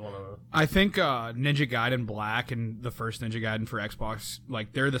 Definitely is one of the... I think Ninja Gaiden Black and the first Ninja Gaiden for Xbox,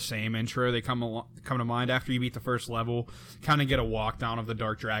 like, they're the same intro. They come to mind after you beat the first level. Kind of get a walk down of the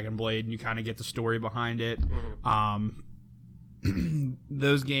Dark Dragon Blade, and you kind of get the story behind it. Mm-hmm.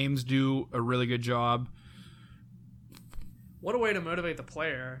 Those games do a really good job. What a way to motivate the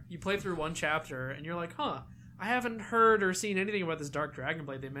player. You play through one chapter, and you're like, I haven't heard or seen anything about this Dark Dragon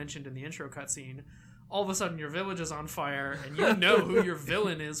Blade they mentioned in the intro cutscene. All of a sudden, your village is on fire, and you know who your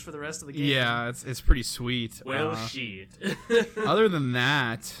villain is for the rest of the game. Yeah, it's pretty sweet. Well, shit. Other than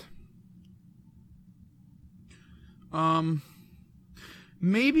that,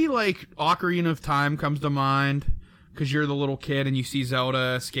 maybe like Ocarina of Time comes to mind, because you're the little kid and you see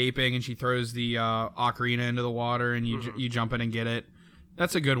Zelda escaping, and she throws the ocarina into the water, and you jump in and get it.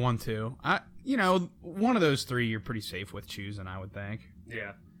 That's a good one too. One of those three you're pretty safe with choosing, I would think.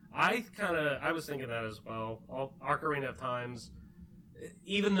 Yeah. I was thinking that as well. Ocarina of Times,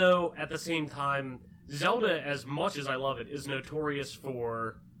 even though at the same time, Zelda, as much as I love it, is notorious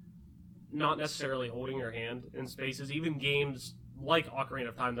for not necessarily holding your hand in spaces. Even games like Ocarina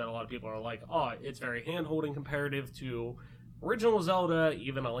of Time that a lot of people are like, it's very hand-holding comparative to original Zelda,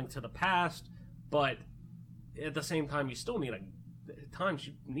 even A Link to the Past, but at the same time, you still need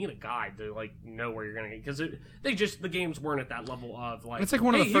a guide to like know where you're gonna get, because the games weren't at that level of like, it's like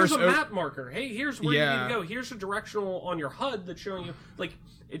one of the first. Here's a map marker. Hey, here's where you need to go. Here's a directional on your HUD that's showing you, like,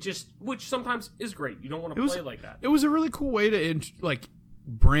 it just, which sometimes is great. You don't want to play like that. It was a really cool way to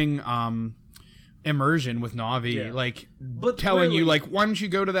bring immersion with Navi, but telling you like, why don't you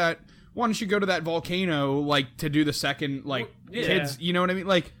go to that volcano, like, to do the second, like, kids, you know what I mean,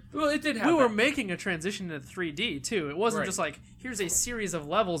 like. Well, it did have we were making a transition to 3D, too. It wasn't just like, here's a series of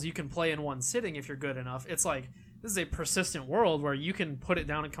levels you can play in one sitting if you're good enough. It's like, this is a persistent world where you can put it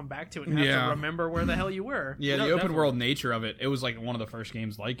down and come back to it and have to remember where the hell you were. Yeah, the open world nature of it was like one of the first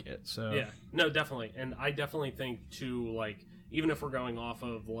games like it. So yeah, no, definitely. And I definitely think, too, like, even if we're going off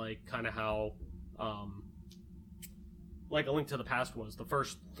of, like, kind of how like A Link to the Past was, the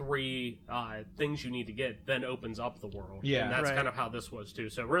first 3 things you need to get then opens up the world. Yeah. And that's Right. kind of how this was too.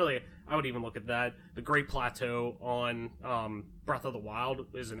 So really, I would even look at that. The Great Plateau on Breath of the Wild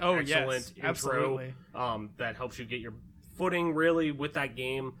is an excellent intro absolutely. that helps you get your footing really with that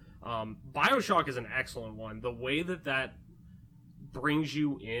game. BioShock is an excellent one. The way that brings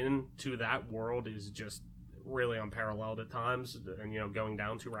you into that world is just really unparalleled at times. And, going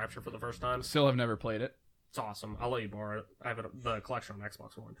down to Rapture for the first time. Still have never played it. It's awesome. I'll let you borrow it. I have the collection on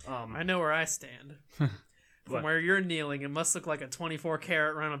Xbox One. I know where I stand. From What? where you're kneeling, it must look like a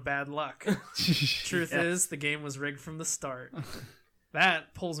 24-karat run of bad luck. Truth is, the game was rigged from the start.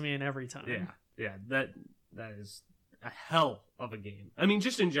 That pulls me in every time. Yeah. That is a hell of a game. I mean,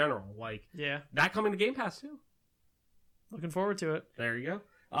 just in general, like Yeah. that coming to Game Pass too. Looking forward to it. There you go.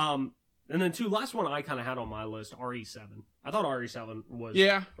 And then last one I kind of had on my list, RE7. I thought RE7 was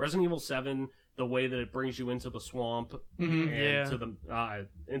Yeah. Resident Evil 7. The way that it brings you into the swamp Mhm. and Yeah.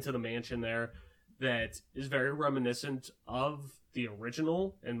 into the mansion there, that is very reminiscent of the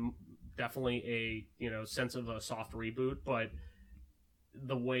original and definitely a sense of a soft reboot. But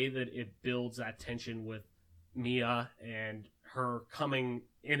the way that it builds that tension with Mia and her coming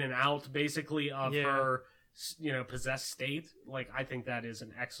in and out basically of Yeah. her possessed state, like I think that is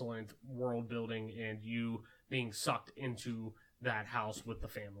an excellent world building and you being sucked into that house with the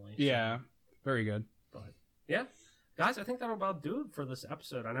family. So, Yeah. Very good. but yeah, guys, I think that'll about do it for this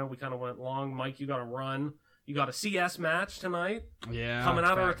episode. I know we kind of went long. Mike, you got to run. You got a CS match tonight Yeah. coming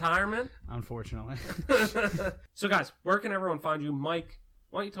out of back. retirement. Unfortunately. So guys, where can everyone find you? Mike,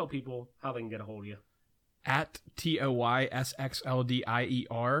 why don't you tell people how they can get a hold of you? At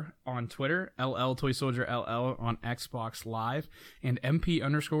TOYSXLDIER on Twitter, LL Toy Soldier LL on Xbox Live, and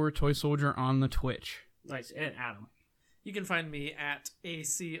MP_Toy Soldier on the Twitch. Nice. And Adam. You can find me at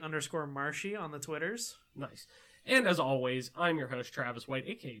AC_Marshy on the Twitters. Nice. And as always, I'm your host, Travis White,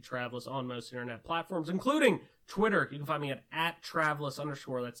 aka Travelus, on most internet platforms, including Twitter. You can find me at Travelus_.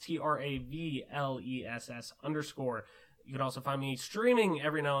 That's TRAVLESS_. You can also find me streaming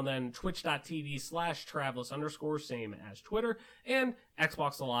every now and then, twitch.tv/Travelus_, same as Twitter, and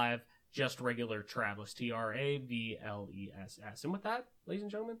Xbox Live, just regular Travelus, TRAVLESS. And with that, ladies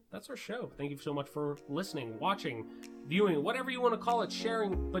and gentlemen, that's our show. Thank you so much for listening, watching, viewing, whatever you want to call it,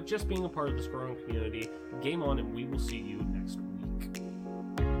 sharing, but just being a part of this growing community. Game on, and we will see you next week.